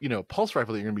 pulse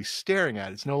rifle that you're going to be staring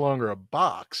at. It's no longer a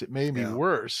box. It may be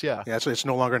worse. Yeah. Yeah. So it's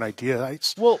no longer an idea.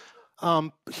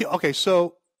 Okay.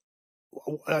 So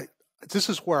this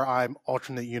is where I'm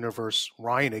alternate universe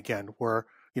Ryan again, where,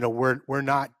 we're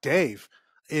not Dave.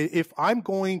 If I'm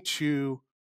going to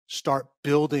start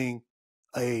building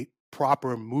a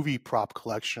proper movie prop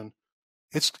collection,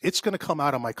 it's going to come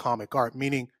out of my comic art,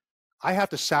 meaning I have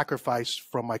to sacrifice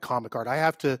from my comic art. I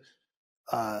have to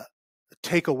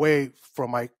take away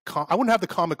from I wouldn't have the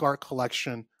comic art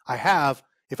collection I have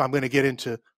if I'm going to get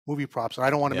into movie props, and I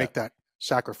don't want to make that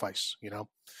sacrifice,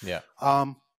 Yeah.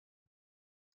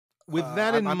 With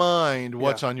that in mind,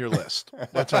 what's on your list?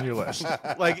 What's on your list?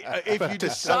 Like, if you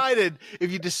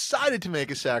decided to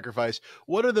make a sacrifice,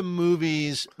 what are the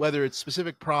movies, whether it's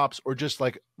specific props or just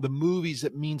like the movies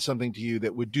that mean something to you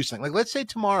that would do something? Like, let's say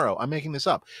tomorrow, I'm making this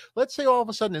up. Let's say all of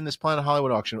a sudden in this Planet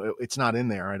Hollywood auction, it's not in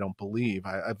there, I don't believe.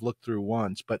 I've looked through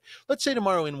once, but let's say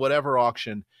tomorrow in whatever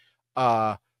auction,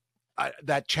 that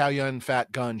Chow Yun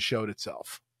Fat Gun showed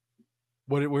itself.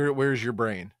 Where's your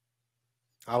brain?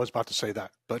 I was about to say that,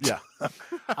 but yeah,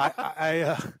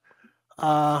 I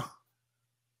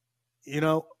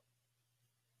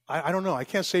don't know. I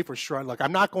can't say for sure. Like,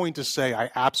 I'm not going to say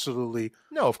I absolutely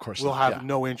of course will have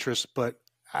no interest, but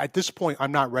at this point,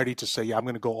 I'm not ready to say, I'm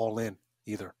going to go all in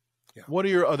either. Yeah. What are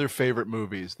your other favorite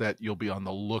movies that you'll be on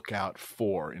the lookout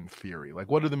for in theory? Like,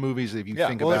 what are the movies that you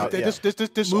think about?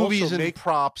 This movies and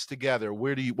props together.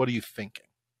 What are you thinking?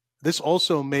 This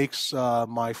also makes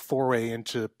my foray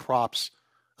into props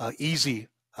easy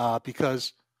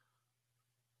because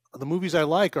the movies I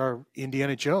like are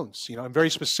Indiana Jones, and very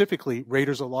specifically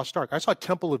Raiders of the Lost Ark. I saw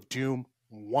Temple of Doom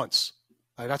once.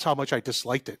 That's how much I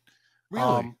disliked it.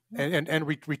 Really? And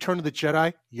Return of the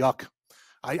Jedi, yuck.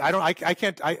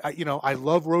 I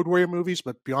love Road Warrior movies,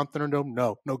 but Beyond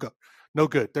Thunderdome, no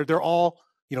good. They're all,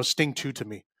 Sting 2 to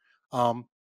me.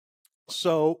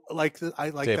 So I like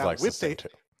Dave that likes whip Sting 2.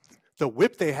 The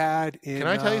whip they had in. Can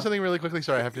I tell you something really quickly?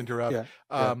 Sorry, I have to interrupt.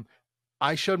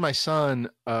 I showed my son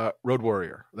Road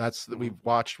Warrior. We've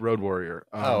watched Road Warrior.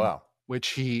 Wow. Which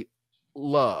he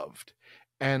loved,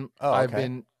 and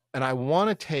I want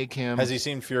to take him. Has he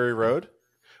seen Fury Road?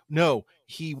 No,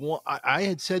 I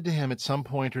had said to him at some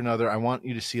point or another, I want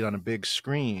you to see it on a big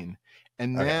screen,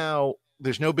 and now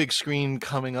there's no big screen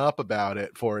coming up about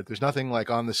it for it. There's nothing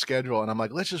like on the schedule. And I'm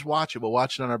like, let's just watch it. We'll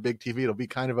watch it on our big TV. It'll be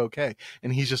kind of okay.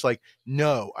 And he's just like,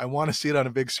 no, I want to see it on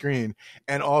a big screen.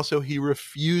 And also he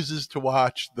refuses to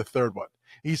watch the third one.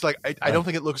 He's like, I don't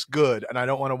think it looks good and I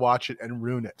don't want to watch it and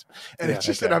ruin it. And it's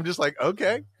just that I'm just like,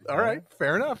 okay, all right,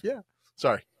 fair enough. Yeah.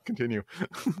 Sorry. Continue.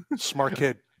 Smart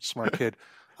kid.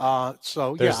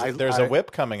 There's a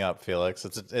whip coming up, Felix.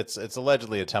 It's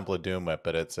allegedly a Temple of Doom whip,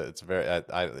 but it's a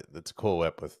cool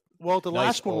whip with the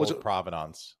last one was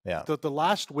provenance. Yeah, the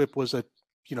last whip was a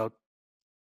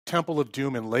Temple of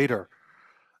Doom and later,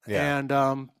 and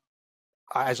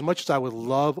as much as I would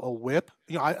love a whip,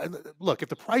 look, if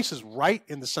the price is right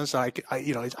in the sense that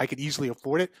I could easily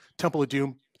afford it, Temple of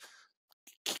Doom,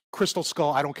 Crystal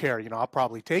Skull, I don't care. I'll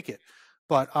probably take it,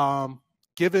 but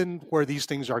given where these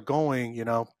things are going,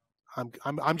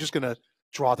 I'm just gonna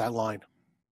draw that line.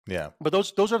 Yeah. But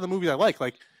those are the movies I like.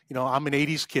 Like, I'm an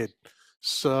 '80s kid,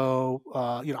 so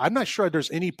I'm not sure there's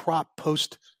any prop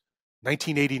post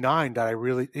 1989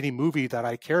 that any movie that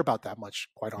I care about that much.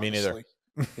 Quite honestly, me neither.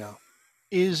 Yeah.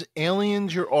 Is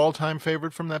Aliens your all-time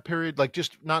favorite from that period? Like,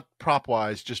 just not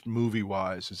prop-wise, just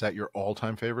movie-wise. Is that your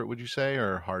all-time favorite? Would you say,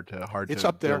 or hard to? It's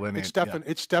up there. It's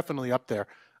definitely up there.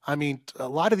 I mean, a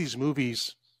lot of these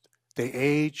movies, they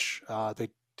age,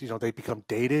 they become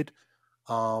dated.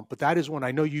 But that is when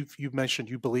I know you've mentioned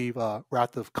you believe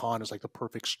Wrath of Khan is like the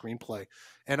perfect screenplay.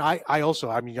 And I also,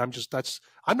 I'm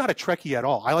not a Trekkie at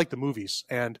all. I like the movies,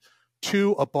 and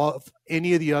 2 above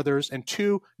any of the others, and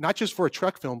 2, not just for a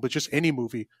Trek film, but just any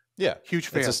movie, Yeah, huge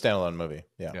fan. It's a standalone movie.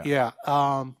 Yeah.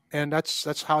 And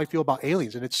that's how I feel about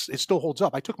Aliens, and it still holds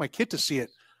up. I took my kid to see it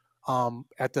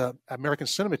at the American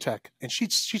Cinematheque, and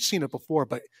she'd seen it before,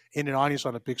 but in an audience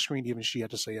on a big screen, even she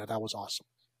had to say, "Yeah, that was awesome."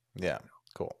 Yeah,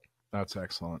 cool. That's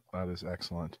excellent. That is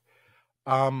excellent.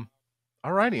 All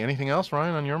righty. Anything else,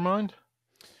 Ryan, on your mind?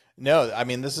 No, I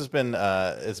mean, this has been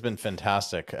it's been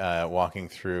fantastic walking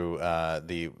through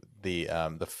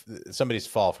somebody's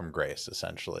fall from grace,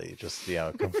 essentially, just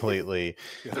completely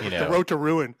the road to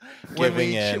ruin.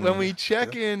 When we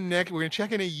check in next, we're gonna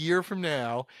check in a year from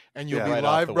now, and you'll be right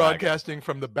live broadcasting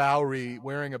from the Bowery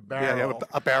wearing a barrel. Yeah,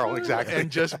 a barrel, exactly,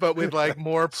 and but with like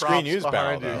more props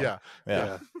behind you.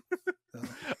 Yeah.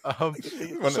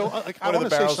 So I want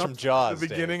to say something from Jaws, the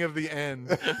beginning of the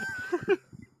end.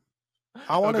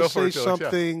 I want to say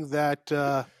something that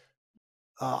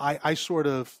I sort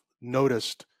of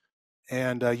noticed,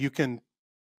 and you can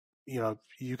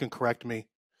correct me,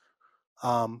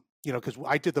 because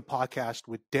I did the podcast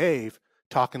with Dave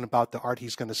talking about the art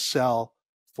he's going to sell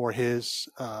for his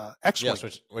X-Wing.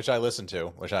 Yes, which I listened to,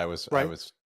 which I was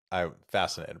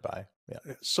fascinated by. Yeah.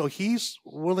 So he's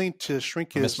willing to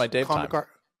shrink his comic art.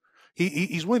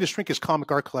 He's willing to shrink his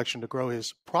comic art collection to grow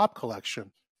his prop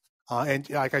collection. And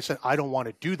like I said, I don't want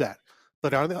to do that.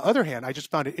 But on the other hand, I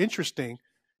just found it interesting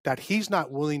that he's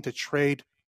not willing to trade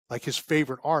like his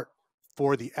favorite art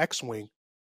for the X-Wing,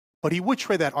 but he would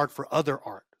trade that art for other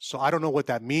art. So I don't know what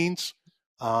that means.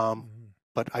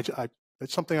 But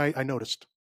it's something I noticed.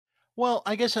 Well,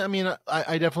 I guess, I mean,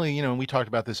 I definitely, and we talked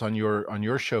about this on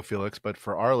your show, Felix, but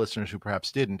for our listeners who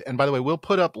perhaps didn't. And by the way, we'll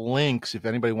put up links if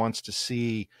anybody wants to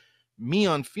see me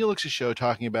on Felix's show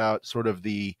talking about sort of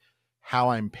how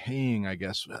I'm paying, I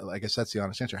guess that's the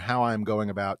honest answer, how I'm going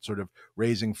about sort of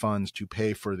raising funds to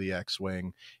pay for the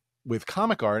X-Wing with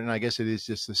comic art. And I guess it is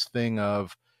just this thing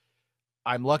of,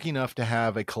 I'm lucky enough to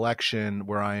have a collection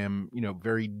where I am,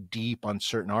 very deep on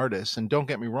certain artists. And don't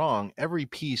get me wrong, every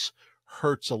piece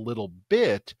hurts a little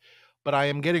bit, but I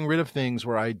am getting rid of things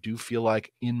where I do feel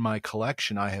like in my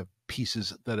collection, I have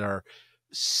pieces that are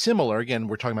similar. Again,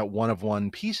 we're talking about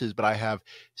one-of-one pieces, but I have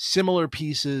similar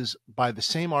pieces by the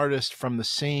same artist from the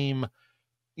same,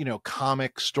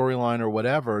 comic storyline or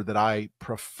whatever that I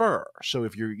prefer. So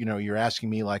if you're asking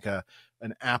me like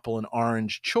an apple and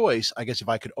orange choice, I guess if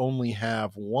I could only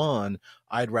have one,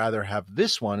 I'd rather have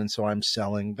this one. And so I'm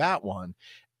selling that one.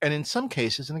 And in some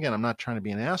cases, and again, I'm not trying to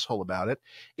be an asshole about it,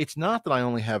 it's not that I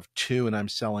only have two and I'm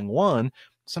selling one.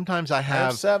 Sometimes I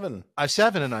have seven. I have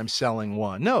seven and I'm selling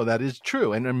one. No, that is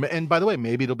true. And by the way,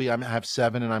 maybe it'll be I have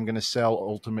seven and I'm going to sell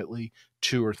ultimately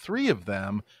two or three of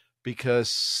them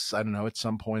because I don't know. At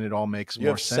some point, it all makes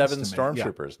more sense. You have 7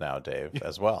 stormtroopers now, Dave,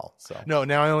 as well. So no,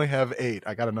 now I only have 8.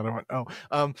 I got another one. Oh,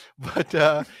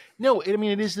 but no. I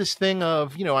mean, it is this thing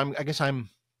of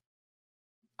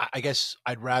I guess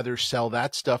I'd rather sell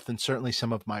that stuff than certainly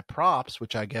some of my props,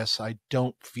 which I guess I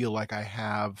don't feel like I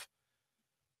have.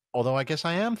 Although I guess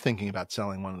I am thinking about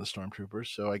selling one of the stormtroopers,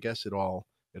 so I guess it all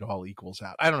equals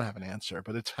out. I don't have an answer,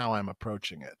 but it's how I'm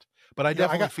approaching it. But I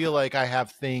definitely feel like I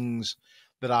have things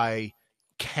that I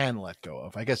can let go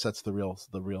of. I guess that's the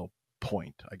real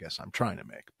point, I guess I'm trying to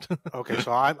make. Okay,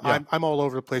 so I'm all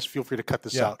over the place. Feel free to cut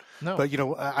this out. No. But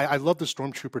I love the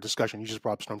stormtrooper discussion. You just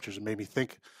brought up stormtroopers and made me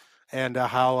think, and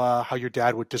how your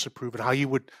dad would disapprove and how he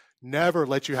would never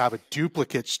let you have a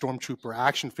duplicate stormtrooper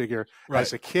action figure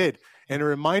as a kid. And it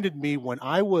reminded me when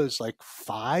I was like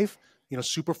 5,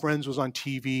 Super Friends was on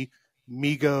TV,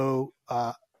 Mego,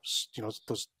 the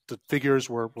figures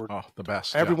were the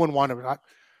best. Everyone wanted it.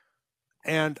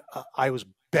 And I was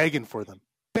begging for them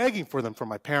from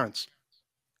my parents.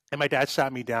 And my dad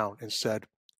sat me down and said,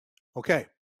 okay,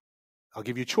 I'll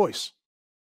give you a choice.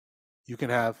 You can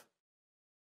have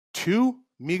 2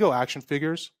 Mego action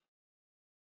figures,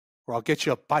 or I'll get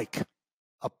you a bike.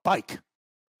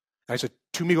 And I said,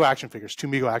 2 Mego action figures.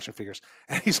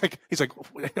 And he's like,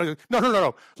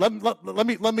 no.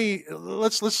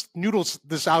 Let's noodle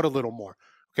this out a little more.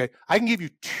 Okay. I can give you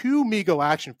 2 Mego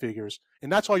action figures, and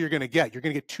that's all you're going to get. You're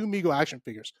going to get 2 Mego action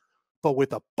figures. But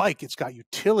with a bike, it's got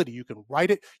utility. You can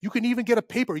ride it. You can even get a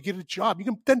paper. You get a job. You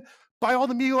can then buy all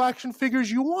the Mego action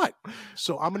figures you want.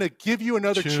 So I'm going to give you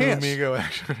another chance. 2 Mego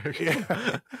action figures.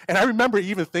 Yeah. And I remember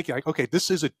even thinking, like, okay,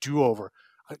 this is a do-over.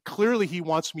 Clearly, he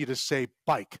wants me to say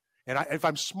bike. And if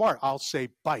I'm smart, I'll say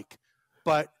bike.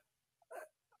 But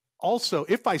also,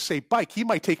 if I say bike, he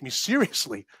might take me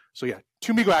seriously. So yeah,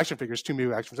 2 Mego action figures.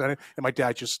 And my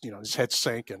dad just, his head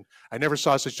sank, and I never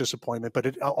saw such disappointment. But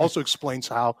it also explains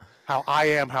how I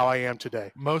am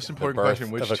today. Most important question: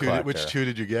 which two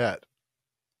did you get?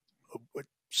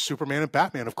 Superman and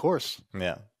Batman, of course.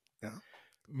 Yeah.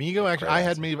 Mego action.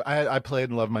 I played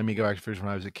and loved my Mego action figures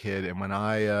when I was a kid, and when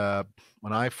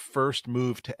I first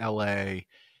moved to LA,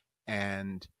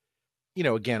 and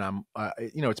again, I'm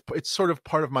it's sort of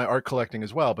part of my art collecting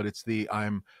as well, but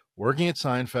I'm working at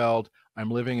Seinfeld,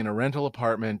 I'm living in a rental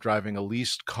apartment, driving a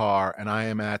leased car, and I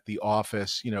am at the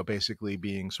office, basically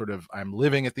being I'm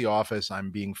living at the office,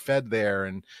 I'm being fed there,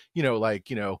 and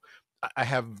I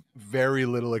have very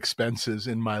little expenses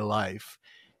in my life.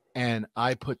 And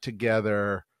I put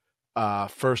together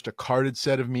first a carded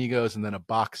set of Migos and then a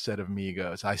box set of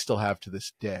Migos. I still have to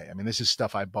this day. I mean, this is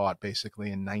stuff I bought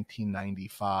basically in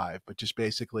 1995, but just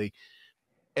basically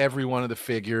every one of the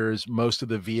figures, most of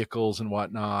the vehicles and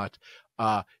whatnot.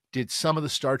 Did some of the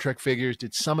Star Trek figures,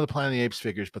 did some of the Planet of the Apes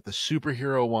figures, but the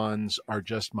superhero ones are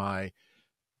just my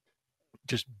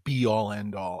be all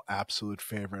end all absolute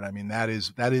favorite. I mean, that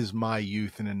is my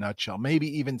youth in a nutshell, maybe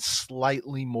even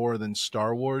slightly more than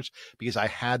Star Wars, because I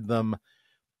had them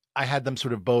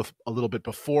sort of both a little bit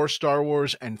before Star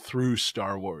Wars and through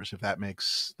Star Wars, if that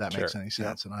makes any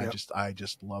sense. And I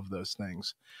just love those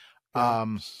things.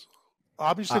 I'm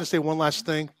just going to say one last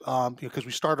thing, because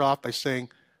we started off by saying,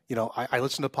 I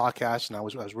listened to podcasts and I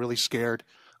was really scared,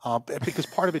 because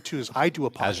part of it too is I do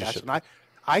a podcast, and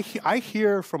I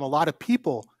hear from a lot of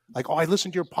people like, oh, I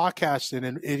listened to your podcast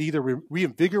and it either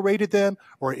reinvigorated them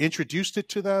or introduced it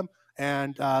to them.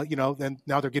 And, then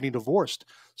now they're getting divorced.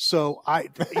 So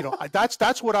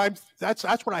that's what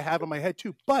I have in my head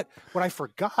too. But what I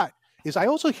forgot is I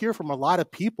also hear from a lot of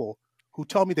people who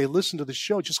tell me they listen to the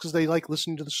show just because they like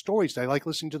listening to the stories. They like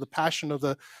listening to the passion of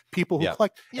the people who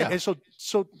collect. Yeah. And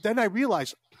so then I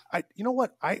realized,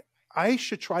 I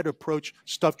should try to approach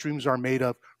Stuff Dreams Are Made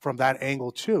Of from that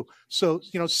angle too. So,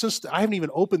 since I haven't even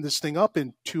opened this thing up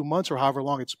in 2 months or however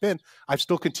long it's been, I've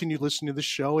still continued listening to the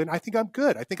show, and I think I'm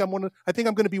good. I think I'm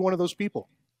going to be one of those people.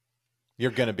 You're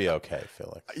going to be okay,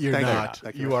 Felix. You're not.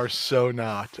 You are so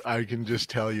not. I can just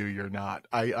tell you, you're not.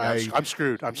 I'm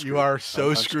screwed. You are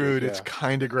so screwed. It's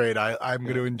kind of great. I'm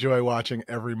going to enjoy watching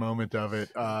every moment of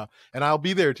it. And I'll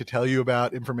be there to tell you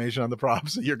about information on the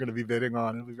props that you're going to be bidding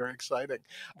on. It'll be very exciting.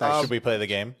 Should we play the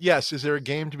game? Yes. Is there a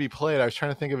game to be played? I was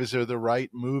trying to think of, is there the right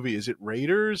movie? Is it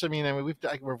Raiders? I mean, we've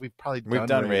probably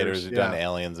done Raiders. We've done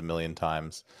Aliens a million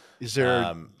times. Is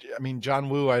there? John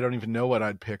Woo. I don't even know what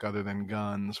I'd pick other than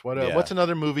guns. What's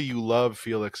another movie you love,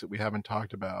 Felix, that we haven't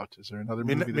talked about? Is there another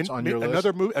movie that's on your list?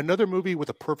 Another movie with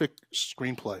a perfect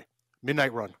screenplay,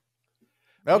 Midnight Run.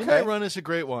 Okay. Midnight Run is a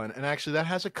great one, and actually that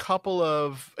has it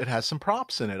has some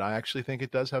props in it. I actually think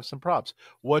it does have some props.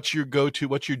 What's your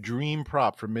dream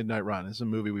prop for Midnight Run? This is a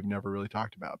movie we've never really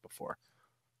talked about before.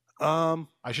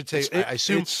 I should say, I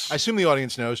assume the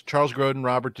audience knows Charles Grodin,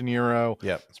 Robert De Niro.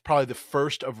 Yeah, it's probably the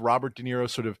first of Robert De Niro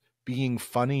sort of being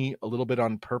funny a little bit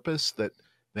on purpose that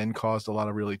then caused a lot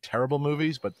of really terrible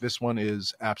movies. But this one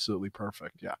is absolutely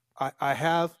perfect. Yeah, I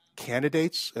have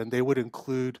candidates, and they would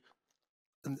include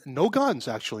no guns,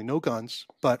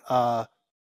 but the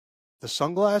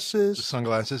sunglasses,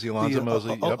 the Alonzo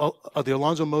Mosley, the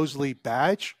Alonzo Mosley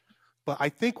badge. But I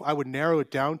think I would narrow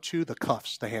it down to the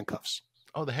handcuffs.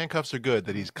 Oh, the handcuffs are good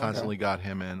that he's constantly got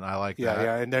him in. I like that.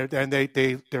 Yeah, and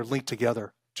they're linked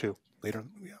together too later.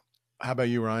 Yeah. How about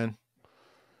you, Ryan?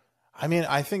 I mean,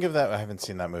 I think of that. I haven't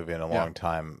seen that movie in a long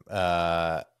time.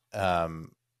 I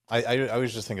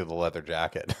always just think of the leather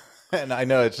jacket. And I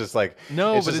know it's just like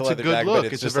but it's a good jacket, look.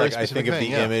 It's just like I think of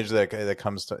the image that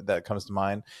comes to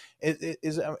mind.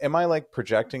 Am I like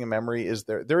projecting a memory? Is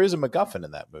there is a MacGuffin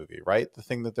in that movie, right? The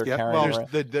thing that they're carrying.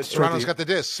 Well, Serrano's got the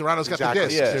discs. Serrano's got the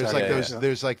discs. Yeah,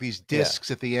 there's like these discs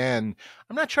at the end.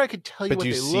 I'm not sure I could tell you what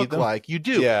they look like. You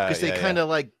do, because they kind of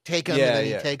like take them and then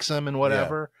he takes them and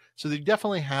whatever. So they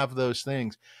definitely have those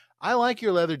things. I like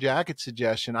your leather jacket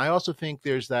suggestion. I also think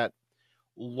there's that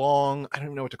long, I don't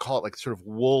even know what to call it, like sort of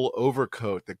wool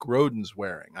overcoat that Grodin's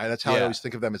wearing. That's how I always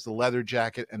think of them, as the leather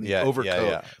jacket and the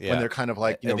overcoat when they're kind of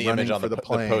like the running image on for the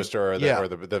plane. The poster or the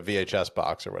VHS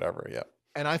box or whatever. Yeah.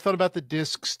 And I thought about the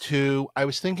discs too. I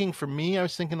was thinking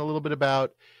a little bit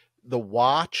about the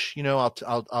watch.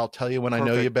 I'll tell you when I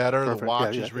know you better. Perfect. The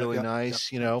watch is really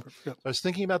nice. I was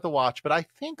thinking about the watch, but I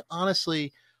think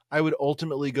honestly I would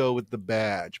ultimately go with the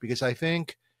badge, because I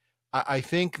think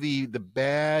the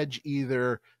badge,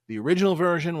 either the original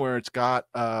version where it's got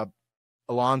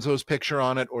Alonzo's picture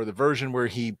on it, or the version where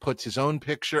he puts his own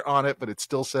picture on it, but it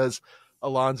still says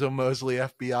Alonzo Mosley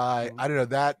FBI. I don't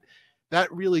know,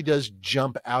 that really does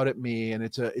jump out at me, and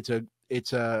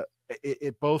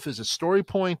it both is a story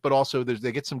point, but also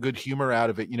they get some good humor out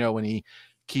of it. When he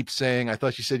keeps saying, "I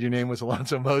thought you said your name was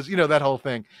Alonzo Mosley," that whole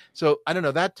thing. So I don't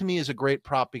know. That to me is a great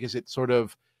prop, because it sort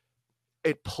of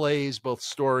it plays both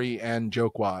story and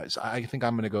joke wise. I think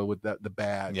I'm going to go with the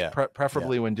badge,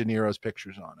 preferably when De Niro's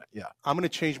picture's on it. Yeah, I'm going to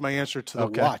change my answer to the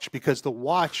watch, because the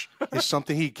watch is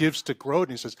something he gives to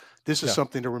Grodin. He says, this is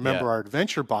something to remember our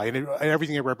adventure by, and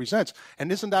everything it represents.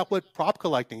 And isn't that what prop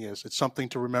collecting is? It's something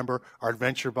to remember our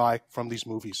adventure by from these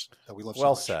movies that we love so much.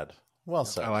 Well said. Well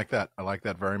said. I like that. I like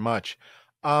that very much.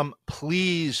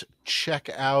 Please check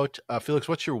out Felix.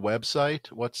 What's your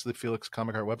website? What's the Felix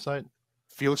Comic Art website?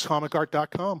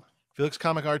 FelixComicArt.com.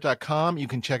 FelixComicArt.com. You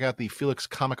can check out the Felix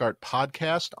Comic Art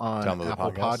podcast on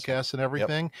Apple Podcasts and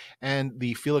everything, and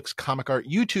the Felix Comic Art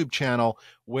YouTube channel,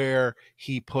 where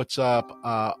he puts up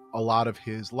a lot of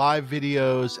his live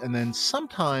videos, and then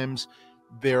sometimes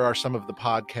there are some of the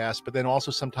podcasts, but then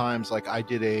also sometimes, like I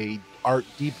did a art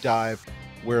deep dive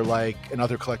where, like, and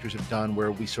other collectors have done,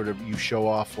 where we sort of, you show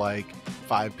off like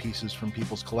 5 pieces from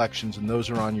people's collections, and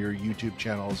those are on your YouTube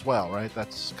channel as well, right?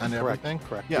 That's kind of everything?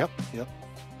 Correct. Yeah. Yep.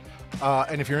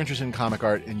 And if you're interested in comic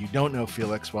art and you don't know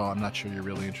Felix, well, I'm not sure you're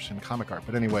really interested in comic art,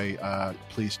 but anyway,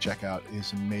 please check out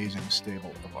his amazing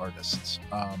stable of artists.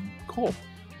 Cool.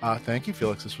 Thank you,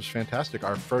 Felix. This was fantastic.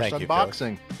 Our first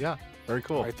unboxing. Yeah, very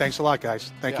cool. All right, thanks a lot,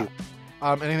 guys. Thank you.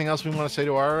 Anything else we want to say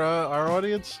to our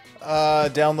audience?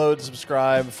 Download,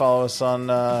 subscribe, follow us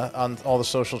on all the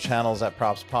social channels at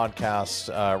Props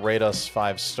Podcast. Rate us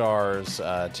 5 stars.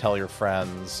 Tell your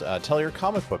friends. Tell your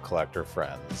comic book collector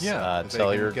friends. Yeah.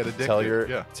 Tell your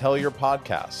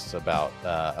podcasts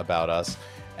about us.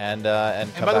 And by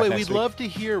the way, we'd love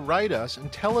to write us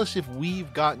and tell us if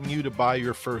we've gotten you to buy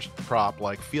your first prop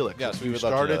like Felix. Yes, we would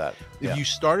love to know that. If you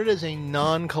started as a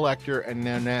non-collector and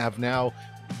then have now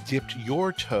dipped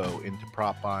your toe into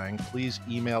prop buying, please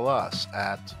email us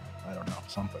at, I don't know,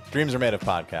 something.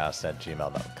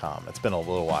 dreamsaremadeofpodcast@gmail.com. It's been a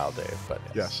little while, Dave, but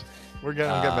yes. I'm getting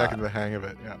back into the hang of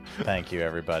it. Yeah. Thank you,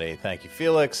 everybody. Thank you,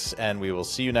 Felix, and we will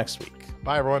see you next week.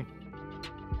 Bye, everyone.